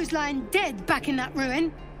crew's lying dead back in that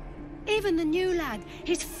ruin. Even the new lad,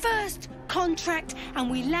 his first contract, and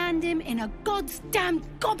we land him in a goddamn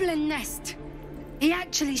goblin nest. He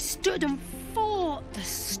actually stood and fought, the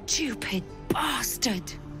stupid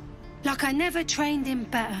bastard. Like I never trained him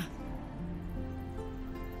better.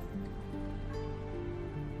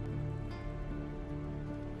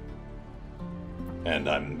 And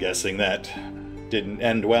I'm guessing that didn't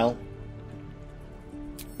end well?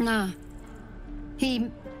 Nah.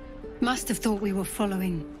 He must have thought we were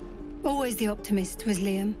following. Always the optimist was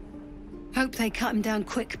Liam. Hope they cut him down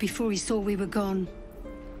quick before he saw we were gone.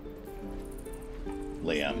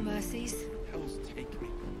 Liam. Mercies.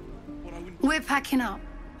 We're packing up,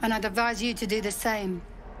 and I'd advise you to do the same.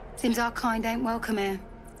 Seems our kind ain't welcome here.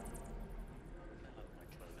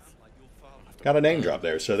 Got a name drop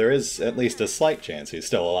there, so there is at least a slight chance he's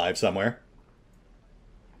still alive somewhere.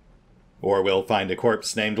 Or we'll find a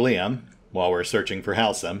corpse named Liam while we're searching for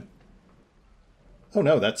Halcyon. Oh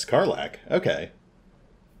no, that's Karlach. Okay.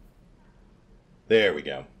 There we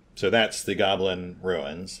go. So that's the Goblin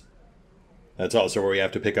Ruins. That's also where we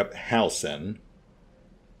have to pick up Halcyon.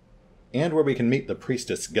 And where we can meet the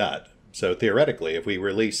Priestess Gut. So theoretically, if we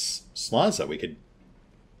release Slaza, we could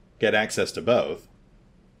get access to both.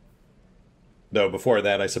 Though before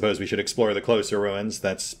that, I suppose we should explore the closer ruins.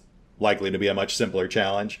 That's likely to be a much simpler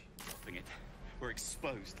challenge. We're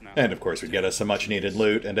exposed now. And of course, we'd get us some much-needed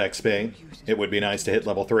loot and XP. It would be nice to hit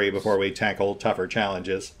level 3 before we tackle tougher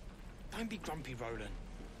challenges. Don't be grumpy, Roland.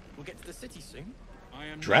 We'll get to the city soon.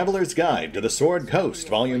 Traveler's Guide to the Sword Coast,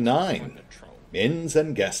 Volume 9. Inns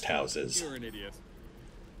and Guest Houses. You're an idiot.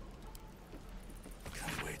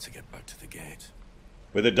 Can't wait to get back to the gate.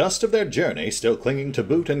 With the dust of their journey still clinging to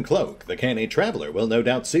boot and cloak, the canny traveler will no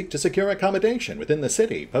doubt seek to secure accommodation within the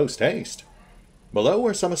city post-haste. Below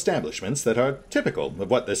are some establishments that are typical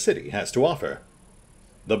of what the city has to offer.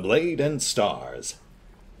 The Blade and Stars.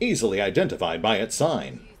 Easily identified by its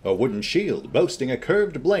sign, a wooden shield boasting a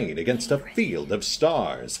curved blade against a field of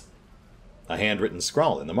stars. A handwritten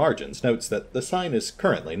scrawl in the margins notes that the sign is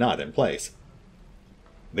currently not in place.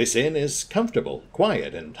 This inn is comfortable,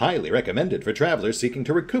 quiet, and highly recommended for travelers seeking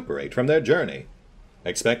to recuperate from their journey.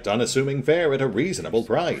 Expect unassuming fare at a reasonable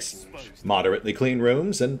price. Moderately clean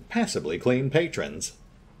rooms and passably clean patrons.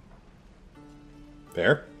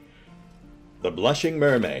 Fair? The Blushing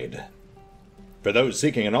Mermaid. For those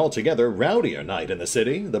seeking an altogether rowdier night in the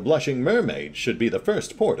city, the Blushing Mermaid should be the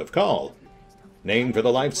first port of call. Named for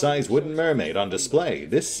the life-size wooden mermaid on display,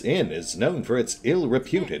 this inn is known for its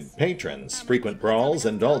ill-reputed patrons, frequent brawls,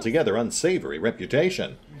 and altogether unsavory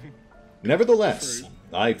reputation. Nevertheless,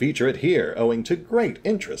 I feature it here owing to great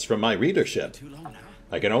interest from my readership.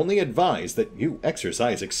 I can only advise that you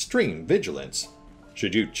exercise extreme vigilance,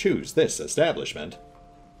 should you choose this establishment.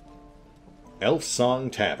 Elf Song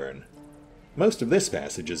Tavern. Most of this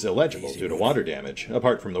passage is illegible due to water damage,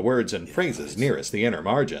 apart from the words and phrases nearest the inner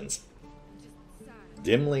margins.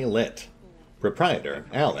 Dimly lit. Proprietor,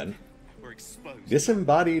 Alan.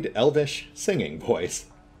 Disembodied elvish singing voice.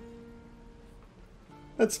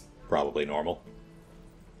 That's probably normal.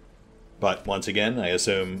 But once again, I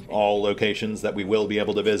assume all locations that we will be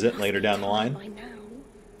able to visit later down the line.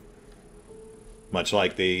 Much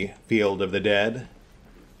like the Field of the Dead.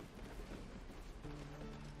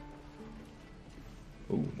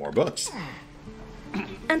 Ooh, more books.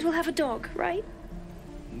 And we'll have a dog, right?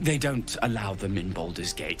 They don't allow them in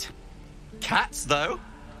Baldur's Gate. Cats, though?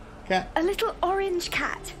 Cat. A little orange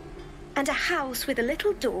cat. And a house with a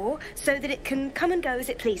little door so that it can come and go as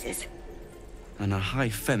it pleases. And a high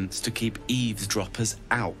fence to keep eavesdroppers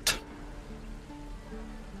out.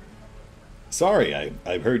 Sorry,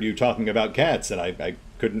 I've heard you talking about cats and I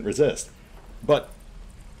couldn't resist. But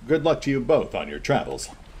good luck to you both on your travels.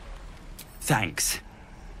 Thanks.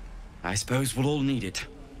 I suppose we'll all need it.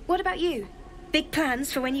 What about you? Big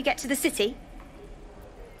plans for when you get to the city?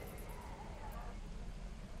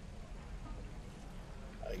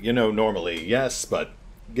 You know, normally, yes, but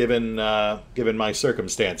given my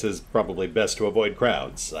circumstances, probably best to avoid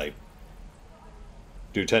crowds. I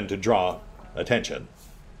do tend to draw attention.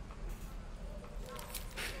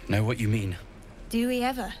 Know what you mean. Do we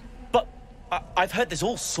ever? But I've heard there's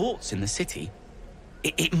all sorts in the city.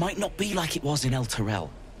 It might not be like it was in El Terrell.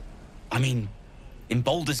 I mean, in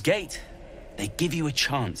Baldur's Gate, they give you a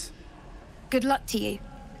chance. Good luck to you.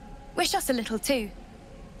 Wish us a little too.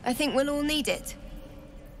 I think we'll all need it.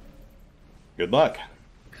 Good luck.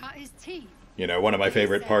 Cut his teeth. You know, one of my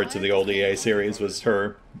favorite parts of the old EA series was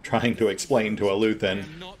her trying to explain to a Luthen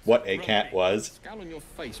what a cat was. Scowl on your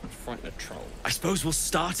face would frighten a troll. I suppose we'll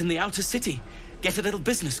start in the outer city. Get a little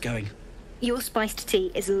business going. Your spiced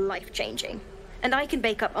tea is life-changing. And I can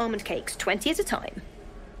bake up almond cakes 20 at a time.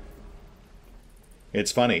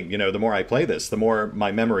 It's funny, you know, the more I play this, the more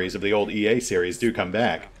my memories of the old EA series do come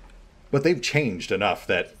back. But they've changed enough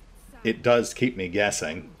that it does keep me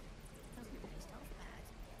guessing.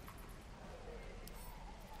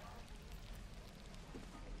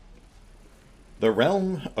 The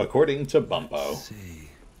Realm According to Bumpo.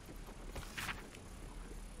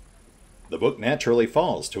 The book naturally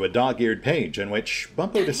falls to a dog-eared page in which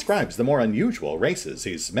Bumpo describes the more unusual races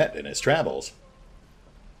he's met in his travels.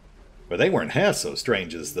 But they weren't half so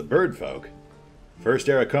strange as the bird folk. First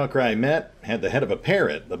Aarakocra I met had the head of a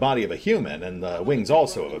parrot, the body of a human, and the wings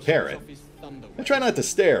also of a parrot. I try not to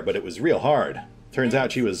stare, but it was real hard. Turns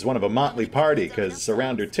out she was one of a motley party, because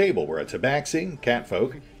around her table were a tabaxi, cat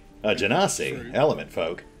folk, a genasi, element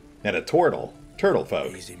folk, and a turtle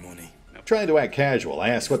folk. Trying to act casual, I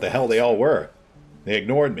asked what the hell they all were. They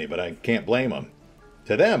ignored me, but I can't blame them.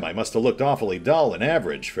 To them, I must have looked awfully dull and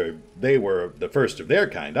average, for they were the first of their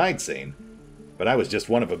kind I'd seen. But I was just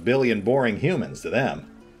one of a billion boring humans to them.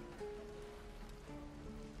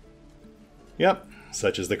 Yep,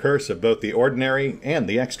 such is the curse of both the ordinary and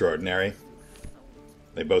the extraordinary.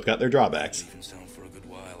 They both got their drawbacks.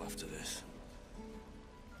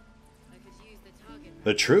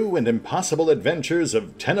 The True and Impossible Adventures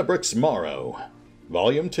of Tenebrix Morrow,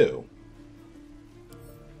 Volume 2.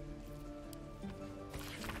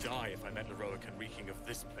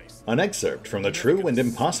 An excerpt from The True and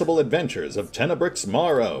Impossible Adventures of Tenebrix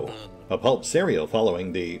Morrow, a pulp serial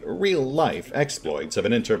following the real-life exploits of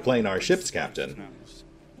an interplanar ship's captain.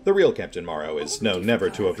 The real Captain Morrow is known never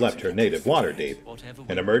to have left her native Waterdeep,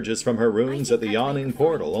 and emerges from her ruins at the yawning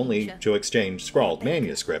portal only to exchange scrawled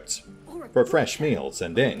manuscripts for fresh meals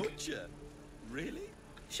and ink.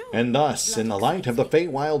 And thus, in the light of the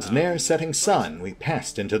Feywild's ne'er-setting sun, we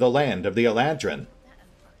passed into the land of the Eladrin.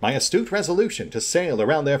 My astute resolution to sail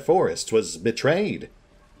around their forests was betrayed.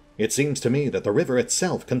 It seems to me that the river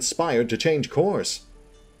itself conspired to change course,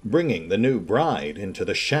 bringing the new bride into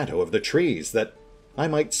the shadow of the trees that I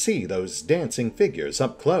might see those dancing figures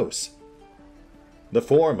up close. The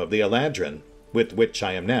form of the Eladrin, with which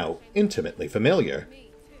I am now intimately familiar,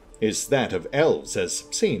 is that of elves as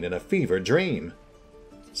seen in a fever dream.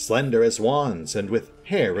 Slender as wands and with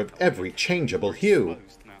hair of every changeable hue,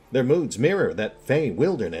 their moods mirror that fey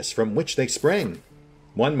wilderness from which they spring.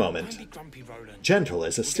 One moment, gentle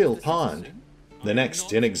as a still pond, the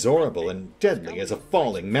next inexorable and deadly as a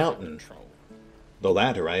falling mountain. The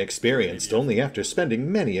latter I experienced only after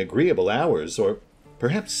spending many agreeable hours, or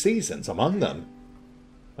perhaps seasons, among them.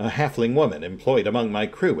 A halfling woman employed among my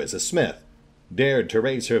crew as a smith dared to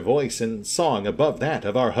raise her voice in song above that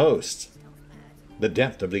of our hosts. The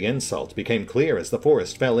depth of the insult became clear as the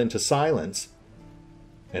forest fell into silence,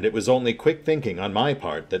 and it was only quick thinking on my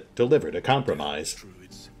part that delivered a compromise.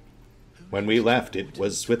 When we left, it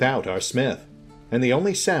was without our smith, and the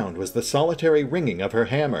only sound was the solitary ringing of her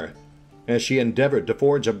hammer, as she endeavored to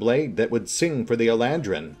forge a blade that would sing for the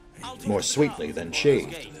Eladrin more sweetly than she.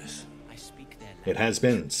 It has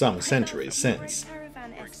been some centuries since.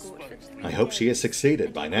 I hope she has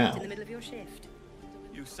succeeded by now.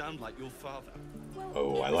 You sound like your father.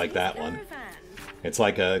 Oh, I like that one. It's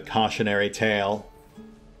like a cautionary tale.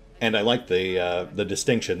 And I like the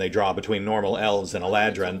distinction they draw between normal elves and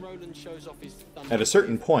Eladrin. At a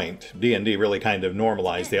certain point, D&D really kind of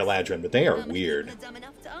normalized the Eladrin, but they are weird.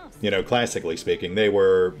 You know, classically speaking, they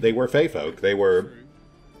were fey folk. They were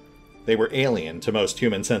alien to most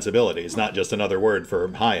human sensibilities, not just another word for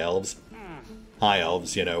high elves. High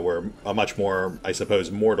elves, you know, were a much more, I suppose,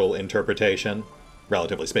 mortal interpretation,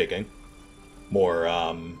 relatively speaking. More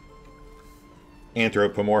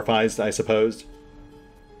anthropomorphized, I suppose,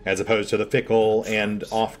 as opposed to the fickle and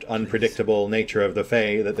oft unpredictable nature of the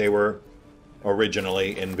Fae that they were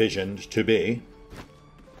originally envisioned to be.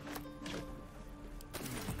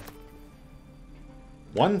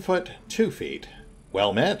 1 foot, 2 feet.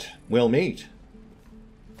 Well met, we'll meet.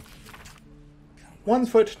 1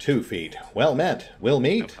 foot, 2 feet. Well met, we'll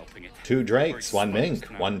meet. 2 drakes, 1 mink,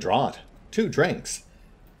 1 draught, 2 drinks.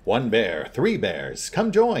 1 bear, 3 bears,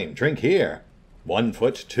 come join, drink here. 1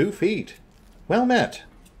 foot, 2 feet. Well met,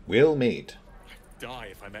 we'll meet.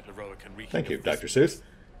 Thank you, Dr. Seuss.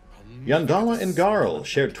 Yandala and Garl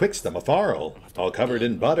shared twixt them a farl, all covered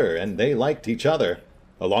in butter, and they liked each other.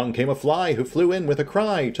 Along came a fly who flew in with a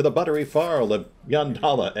cry to the buttery farl of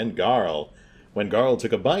Yandala and Garl. When Garl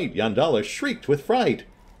took a bite, Yandala shrieked with fright.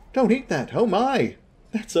 "Don't eat that, oh my!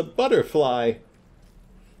 That's a butterfly!"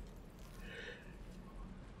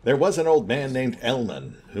 There was an old man named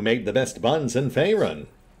Elman, who made the best buns in Faerun.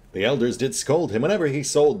 The elders did scold him whenever he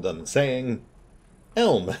sold them, saying,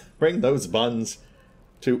 "Elm, bring those buns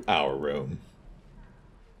to our room."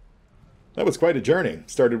 That was quite a journey.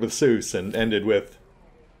 Started with Seuss and ended with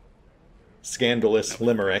scandalous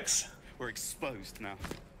limericks. We're exposed now.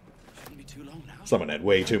 Shouldn't be too long now. Someone had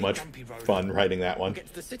way too much fun writing that one. Get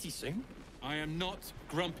to the city soon. I am not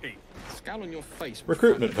grumpy. Scowl on your face.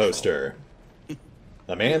 Recruitment poster.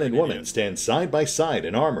 A man and woman stand side by side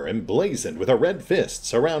in armor emblazoned with a red fist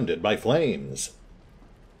surrounded by flames.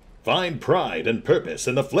 Find pride and purpose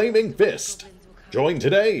in the flaming fist. Join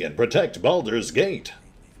today and protect Baldur's Gate.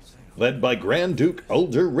 Led by Grand Duke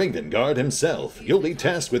Ulder Ringengard himself, you'll be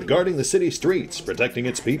tasked with guarding the city streets, protecting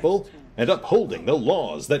its people, and upholding the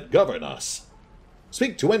laws that govern us.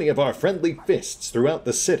 Speak to any of our friendly fists throughout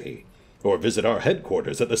the city, or visit our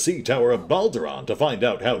headquarters at the Sea Tower of Balduran to find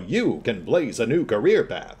out how you can blaze a new career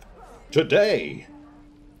path. Today!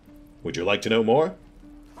 Would you like to know more?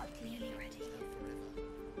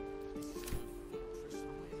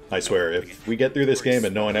 I swear, if we get through this game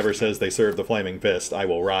and no one ever says they serve the Flaming Fist, I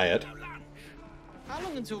will riot.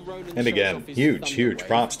 And again, huge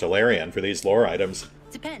props to Larian for these lore items.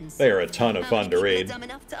 They are a ton of fun to read.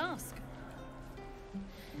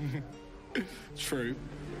 True.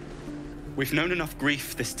 We've known enough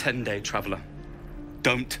grief this 10-day traveler.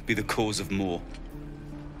 Don't be the cause of more.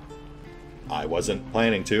 I wasn't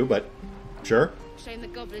planning to, but sure. Shame the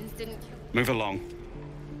goblins didn't. Move along.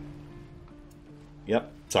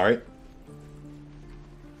 Yep, sorry.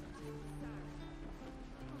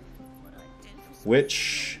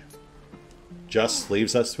 Which just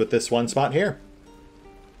leaves us with this one spot here.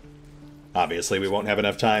 Obviously, we won't have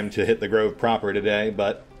enough time to hit the grove proper today,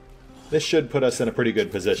 but this should put us in a pretty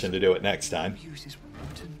good position to do it next time.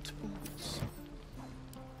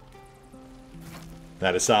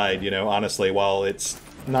 That aside, you know, honestly, while it's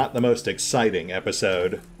not the most exciting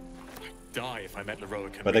episode,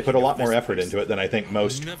 but they put a lot more effort into it than I think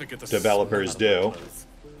most developers do.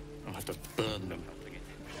 I'll have to burn them.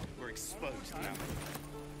 We're exposed now.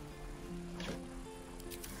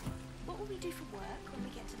 What will we do for work when we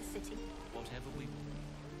get to the city? Whatever we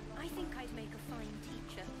want. I think I'd make a fine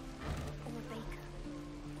teacher. Or a baker.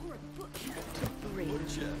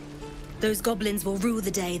 Those goblins will rue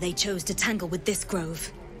the day they chose to tangle with this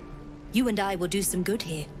grove. You and I will do some good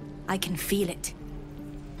here. I can feel it.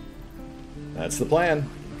 That's the plan.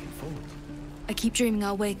 I keep dreaming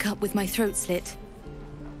I'll wake up with my throat slit.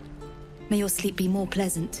 May your sleep be more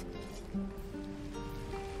pleasant.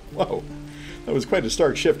 Whoa, that was quite a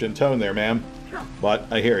stark shift in tone there, ma'am. But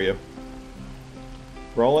I hear you.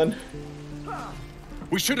 Roland?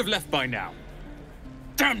 We should have left by now.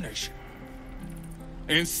 Damnation!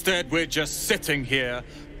 Instead, we're just sitting here,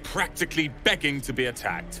 practically begging to be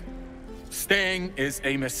attacked. Staying is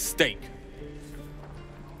a mistake.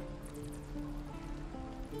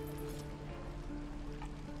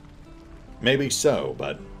 Maybe so,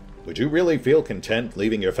 but would you really feel content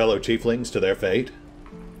leaving your fellow tieflings to their fate?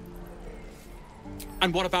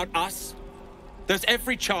 And what about us? There's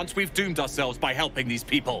every chance we've doomed ourselves by helping these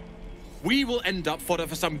people. We will end up fodder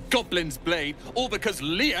for some goblin's blade, all because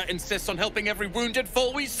Leah insists on helping every wounded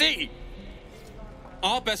foe we see.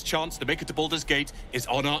 Our best chance to make it to Baldur's Gate is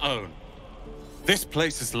on our own. This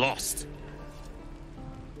place is lost.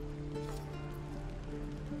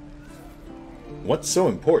 What's so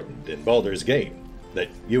important in Baldur's Gate that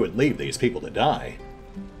you would leave these people to die?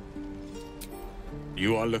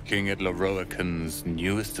 You are looking at Lorroakan's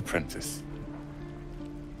newest apprentice.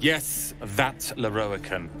 Yes, that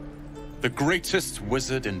Lorroakan. The greatest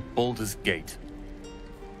wizard in Baldur's Gate.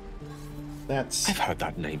 That's... I've heard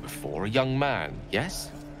that name before. A young man,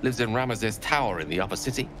 yes? Lives in Ramaz's tower in the upper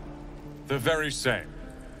city. The very same.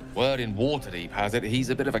 Word in Waterdeep has it he's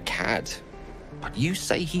a bit of a cad. But you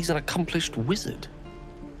say he's an accomplished wizard.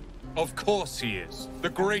 Of course he is. The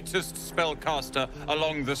greatest spellcaster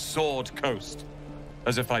along the Sword Coast.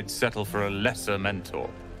 As if I'd settle for a lesser mentor.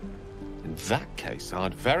 In that case,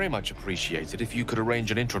 I'd very much appreciate it if you could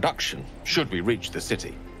arrange an introduction, should we reach the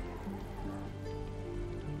city.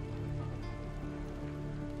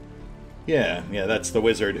 Yeah, that's the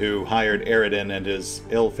wizard who hired Eridan and his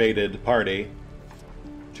ill-fated party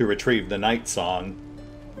to retrieve the Night Song.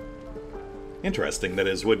 Interesting that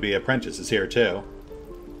his would-be apprentice is here, too.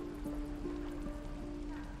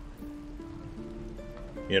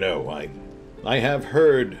 You know, I have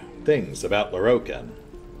heard things about Lorroakan.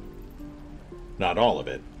 Not all of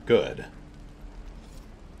it good.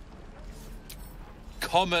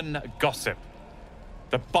 Common gossip.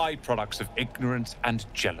 The byproducts of ignorance and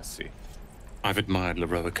jealousy. I've admired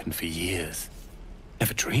Lorroakan for years.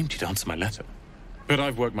 Never dreamed he'd answer my letter. But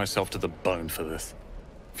I've worked myself to the bone for this.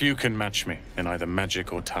 Few can match me in either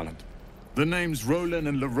magic or talent. The names Roland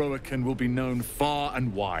and Lorroakan will be known far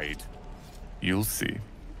and wide. You'll see.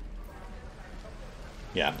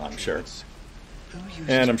 Yeah, I'm sure.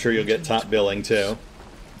 And I'm sure you'll get top billing, too.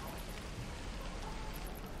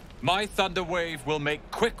 My Thunder Wave will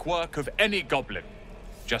make quick work of any goblin.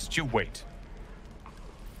 Just you wait.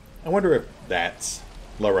 I wonder if that's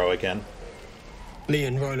Lorroakan. Lee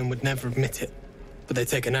and Roland would never admit it, but they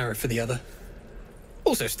take an arrow for the other.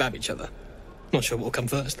 Also stab each other. Not sure what will come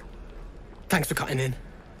first. Thanks for cutting in.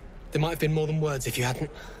 There might have been more than words if you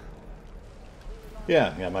hadn't.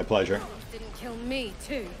 Yeah, my pleasure. Didn't kill me,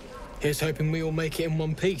 too. Here's hoping we all make it in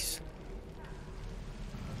one piece.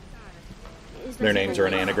 Their names are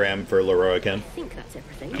an anagram for Lorroakan. I think that's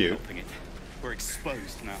everything. Cute. We're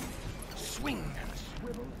exposed now. Swing.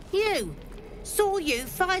 You! Saw you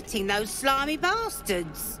fighting those slimy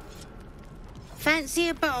bastards. Fancy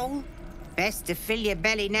a bowl? Best to fill your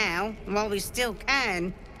belly now, while we still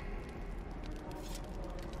can.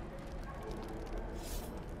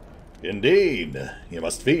 Indeed. You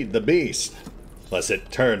must feed the beast, lest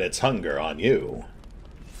it turn its hunger on you.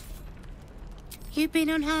 You been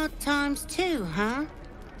on hard times too, huh?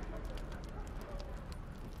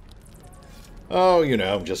 Oh, you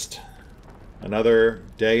know, just another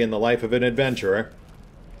day in the life of an adventurer.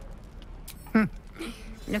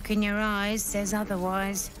 Look in your eyes says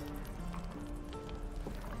otherwise.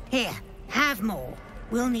 Here, have more.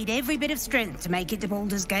 We'll need every bit of strength to make it to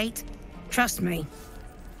Baldur's Gate. Trust me.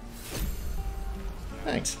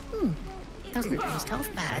 Thanks. Doesn't taste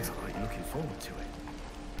half bad. Looking forward to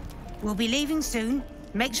it. We'll be leaving soon.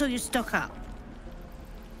 Make sure you stock up.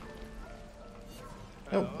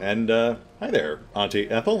 Oh, and hi there, Auntie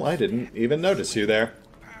Ethel. I didn't even notice you there.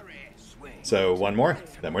 So, one more,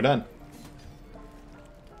 then we're done.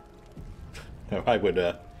 I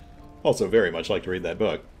would also very much like to read that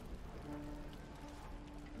book.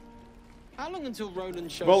 How long until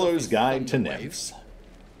Roland shows Volo's Guide to Nymphs.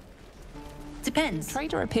 Depends.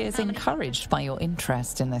 Trader appears encouraged by your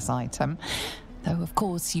interest in this item, though of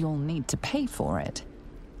course you'll need to pay for it.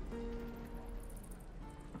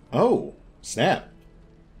 Oh, snap.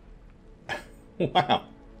 Wow.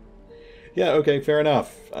 Yeah, okay, fair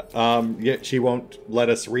enough. Yet she won't let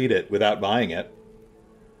us read it without buying it.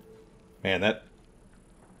 Man,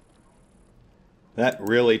 that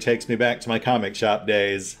really takes me back to my comic shop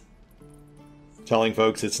days. Telling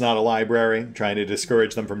folks it's not a library, trying to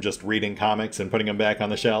discourage them from just reading comics and putting them back on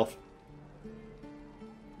the shelf.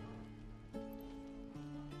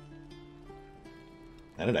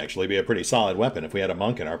 That'd actually be a pretty solid weapon if we had a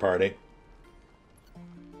monk in our party.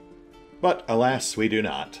 But, alas, we do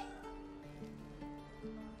not.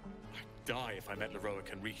 I'd die if I met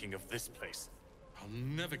Larian reeking of this place. I'll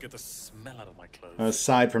never get the smell out of my clothes.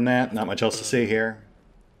 Aside from that, not much else to see here.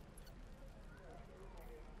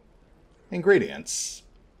 Ingredients.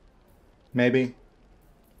 Maybe.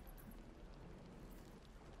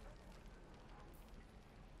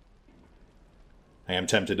 I am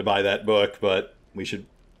tempted to buy that book, but we should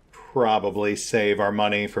probably save our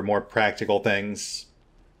money for more practical things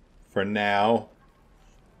for now.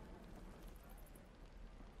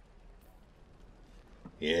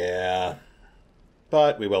 Yeah.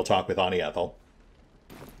 But we will talk with Auntie Ethel.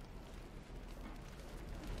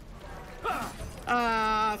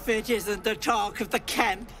 Ah, if it isn't the talk of the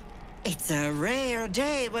camp. It's a rare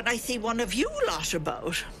day when I see one of you lot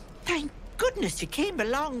about. Thank goodness you came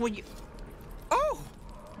along when you... Oh!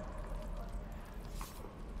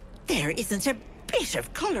 There isn't a bit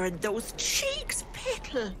of colour in those cheeks,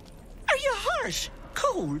 Petal. Are you hurt?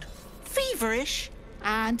 Cold? Feverish?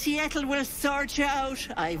 Auntie Ethel will sort you out.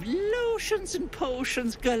 I've lotions and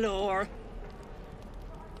potions galore.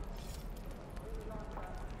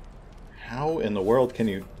 How in the world can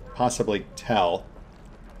you possibly tell?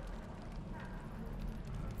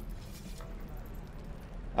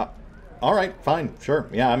 Alright, fine, sure.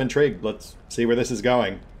 Yeah, I'm intrigued. Let's see where this is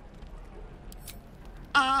going.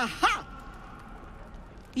 Aha!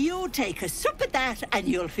 You take a sup at that and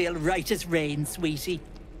you'll feel right as rain, sweetie.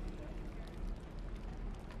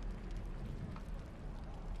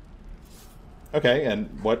 Okay, and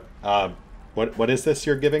what is this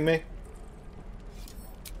you're giving me?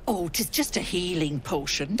 Oh, 'tis just a healing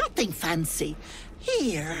potion, nothing fancy.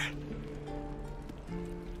 Here.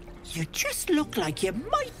 You just look like you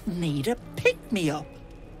might need a pick-me-up.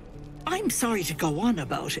 I'm sorry to go on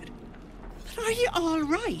about it, but are you all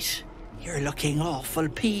right? You're looking awful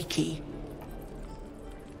peaky.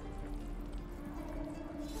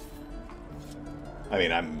 I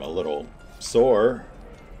mean, I'm a little sore,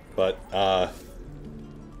 but,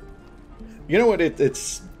 you know what?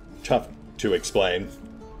 It's tough to explain.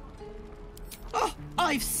 Oh,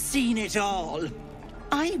 I've seen it all.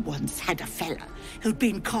 I once had a fella who'd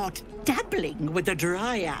been caught dabbling with a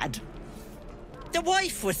dryad. The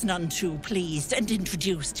wife was none too pleased and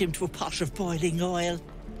introduced him to a pot of boiling oil.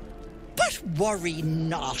 But worry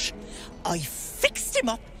not. I fixed him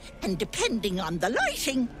up, and depending on the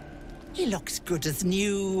lighting, he looks good as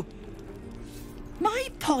new. My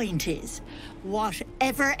point is,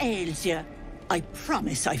 whatever ails you, I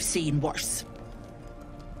promise I've seen worse.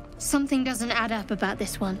 Something doesn't add up about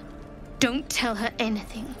this one. Don't tell her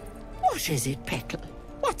anything. What is it, Petal?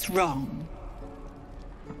 What's wrong?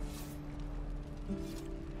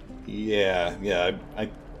 Yeah,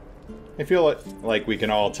 I feel like we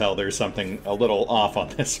can all tell there's something a little off on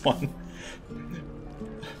this one.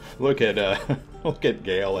 Look at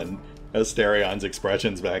Gale and Asterion's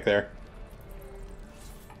expressions back there.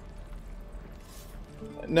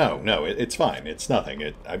 No, it's fine. It's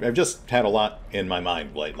nothing. I've just had a lot in my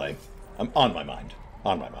mind lately. I'm on my mind.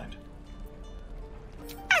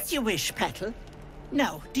 As you wish, Petal.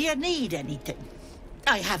 Now, do you need anything?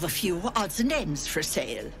 I have a few odds and ends for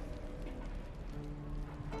sale.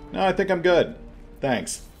 No, I think I'm good.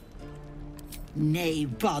 Thanks. Nay,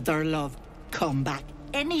 bother, love. Come back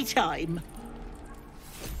anytime.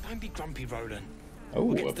 Don't be grumpy, Roland.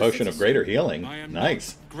 Oh, a potion of greater healing.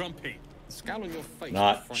 Nice. Grumpy. Scowl on your face.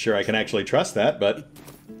 Not sure I can actually trust that, but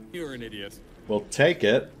You're an idiot. we'll take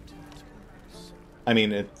it. I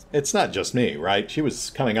mean, it's not just me, right? She was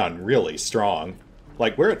coming on really strong.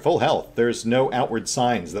 Like, we're at full health. There's no outward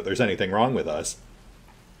signs that there's anything wrong with us.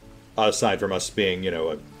 Aside from us being, you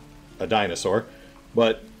know, a dinosaur.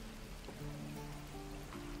 But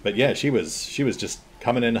yeah, she was just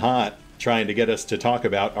coming in hot, trying to get us to talk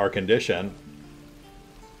about our condition.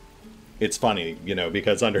 It's funny, you know,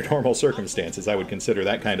 because under normal circumstances, I would consider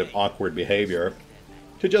that kind of awkward behavior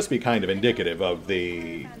to just be kind of indicative of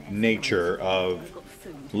the nature of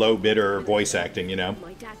low bidder voice acting, you know.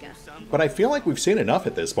 But I feel like we've seen enough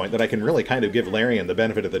at this point that I can really kind of give Larian the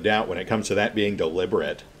benefit of the doubt when it comes to that being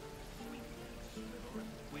deliberate.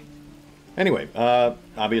 Anyway,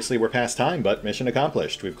 obviously we're past time, but mission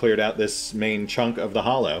accomplished. We've cleared out this main chunk of the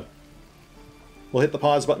hollow. we'll hit the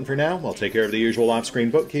pause button for now. I'll take care of the usual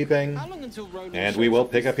off-screen bookkeeping, and we will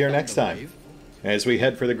pick up here next time as we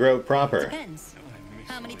head for the Grove proper. Depends.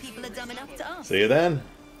 How many people are dumb enough to ask? See you then.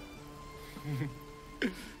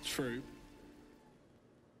 True.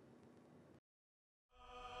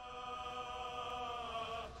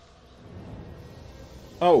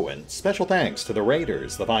 Oh, and special thanks to the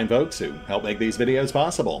Raiders, the fine folks who help make these videos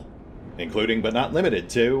possible, including but not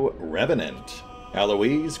limited to Revenant,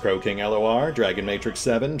 Alois, CrowkingLoR, Dragon Matrix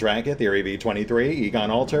 7, Drakiith, V23,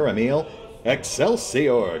 EgonAlter, Emile,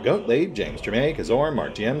 Exsellsior, Gottlieb, James Trimmier, Kazorm,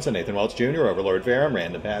 Mark Giemza, Nathan Welch Jr., OverlordPherom,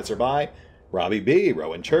 RandomPassrby, RobbyB,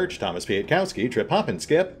 Rowan Church, Tomasz Piątkowski,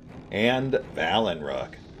 Triphoppenskip, and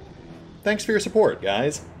Valinrook. Thanks for your support,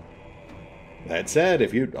 guys. That said,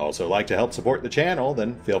 if you'd also like to help support the channel,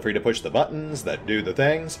 then feel free to push the buttons that do the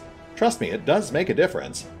things. Trust me, it does make a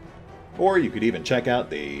difference. Or you could even check out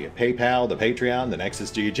the PayPal, the Patreon, the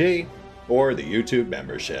Nexus GG, or the YouTube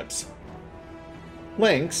memberships.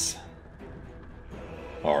 Links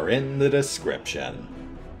are in the description.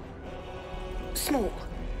 Small.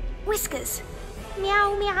 Whiskers.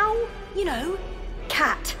 Meow meow. You know,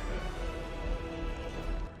 cat.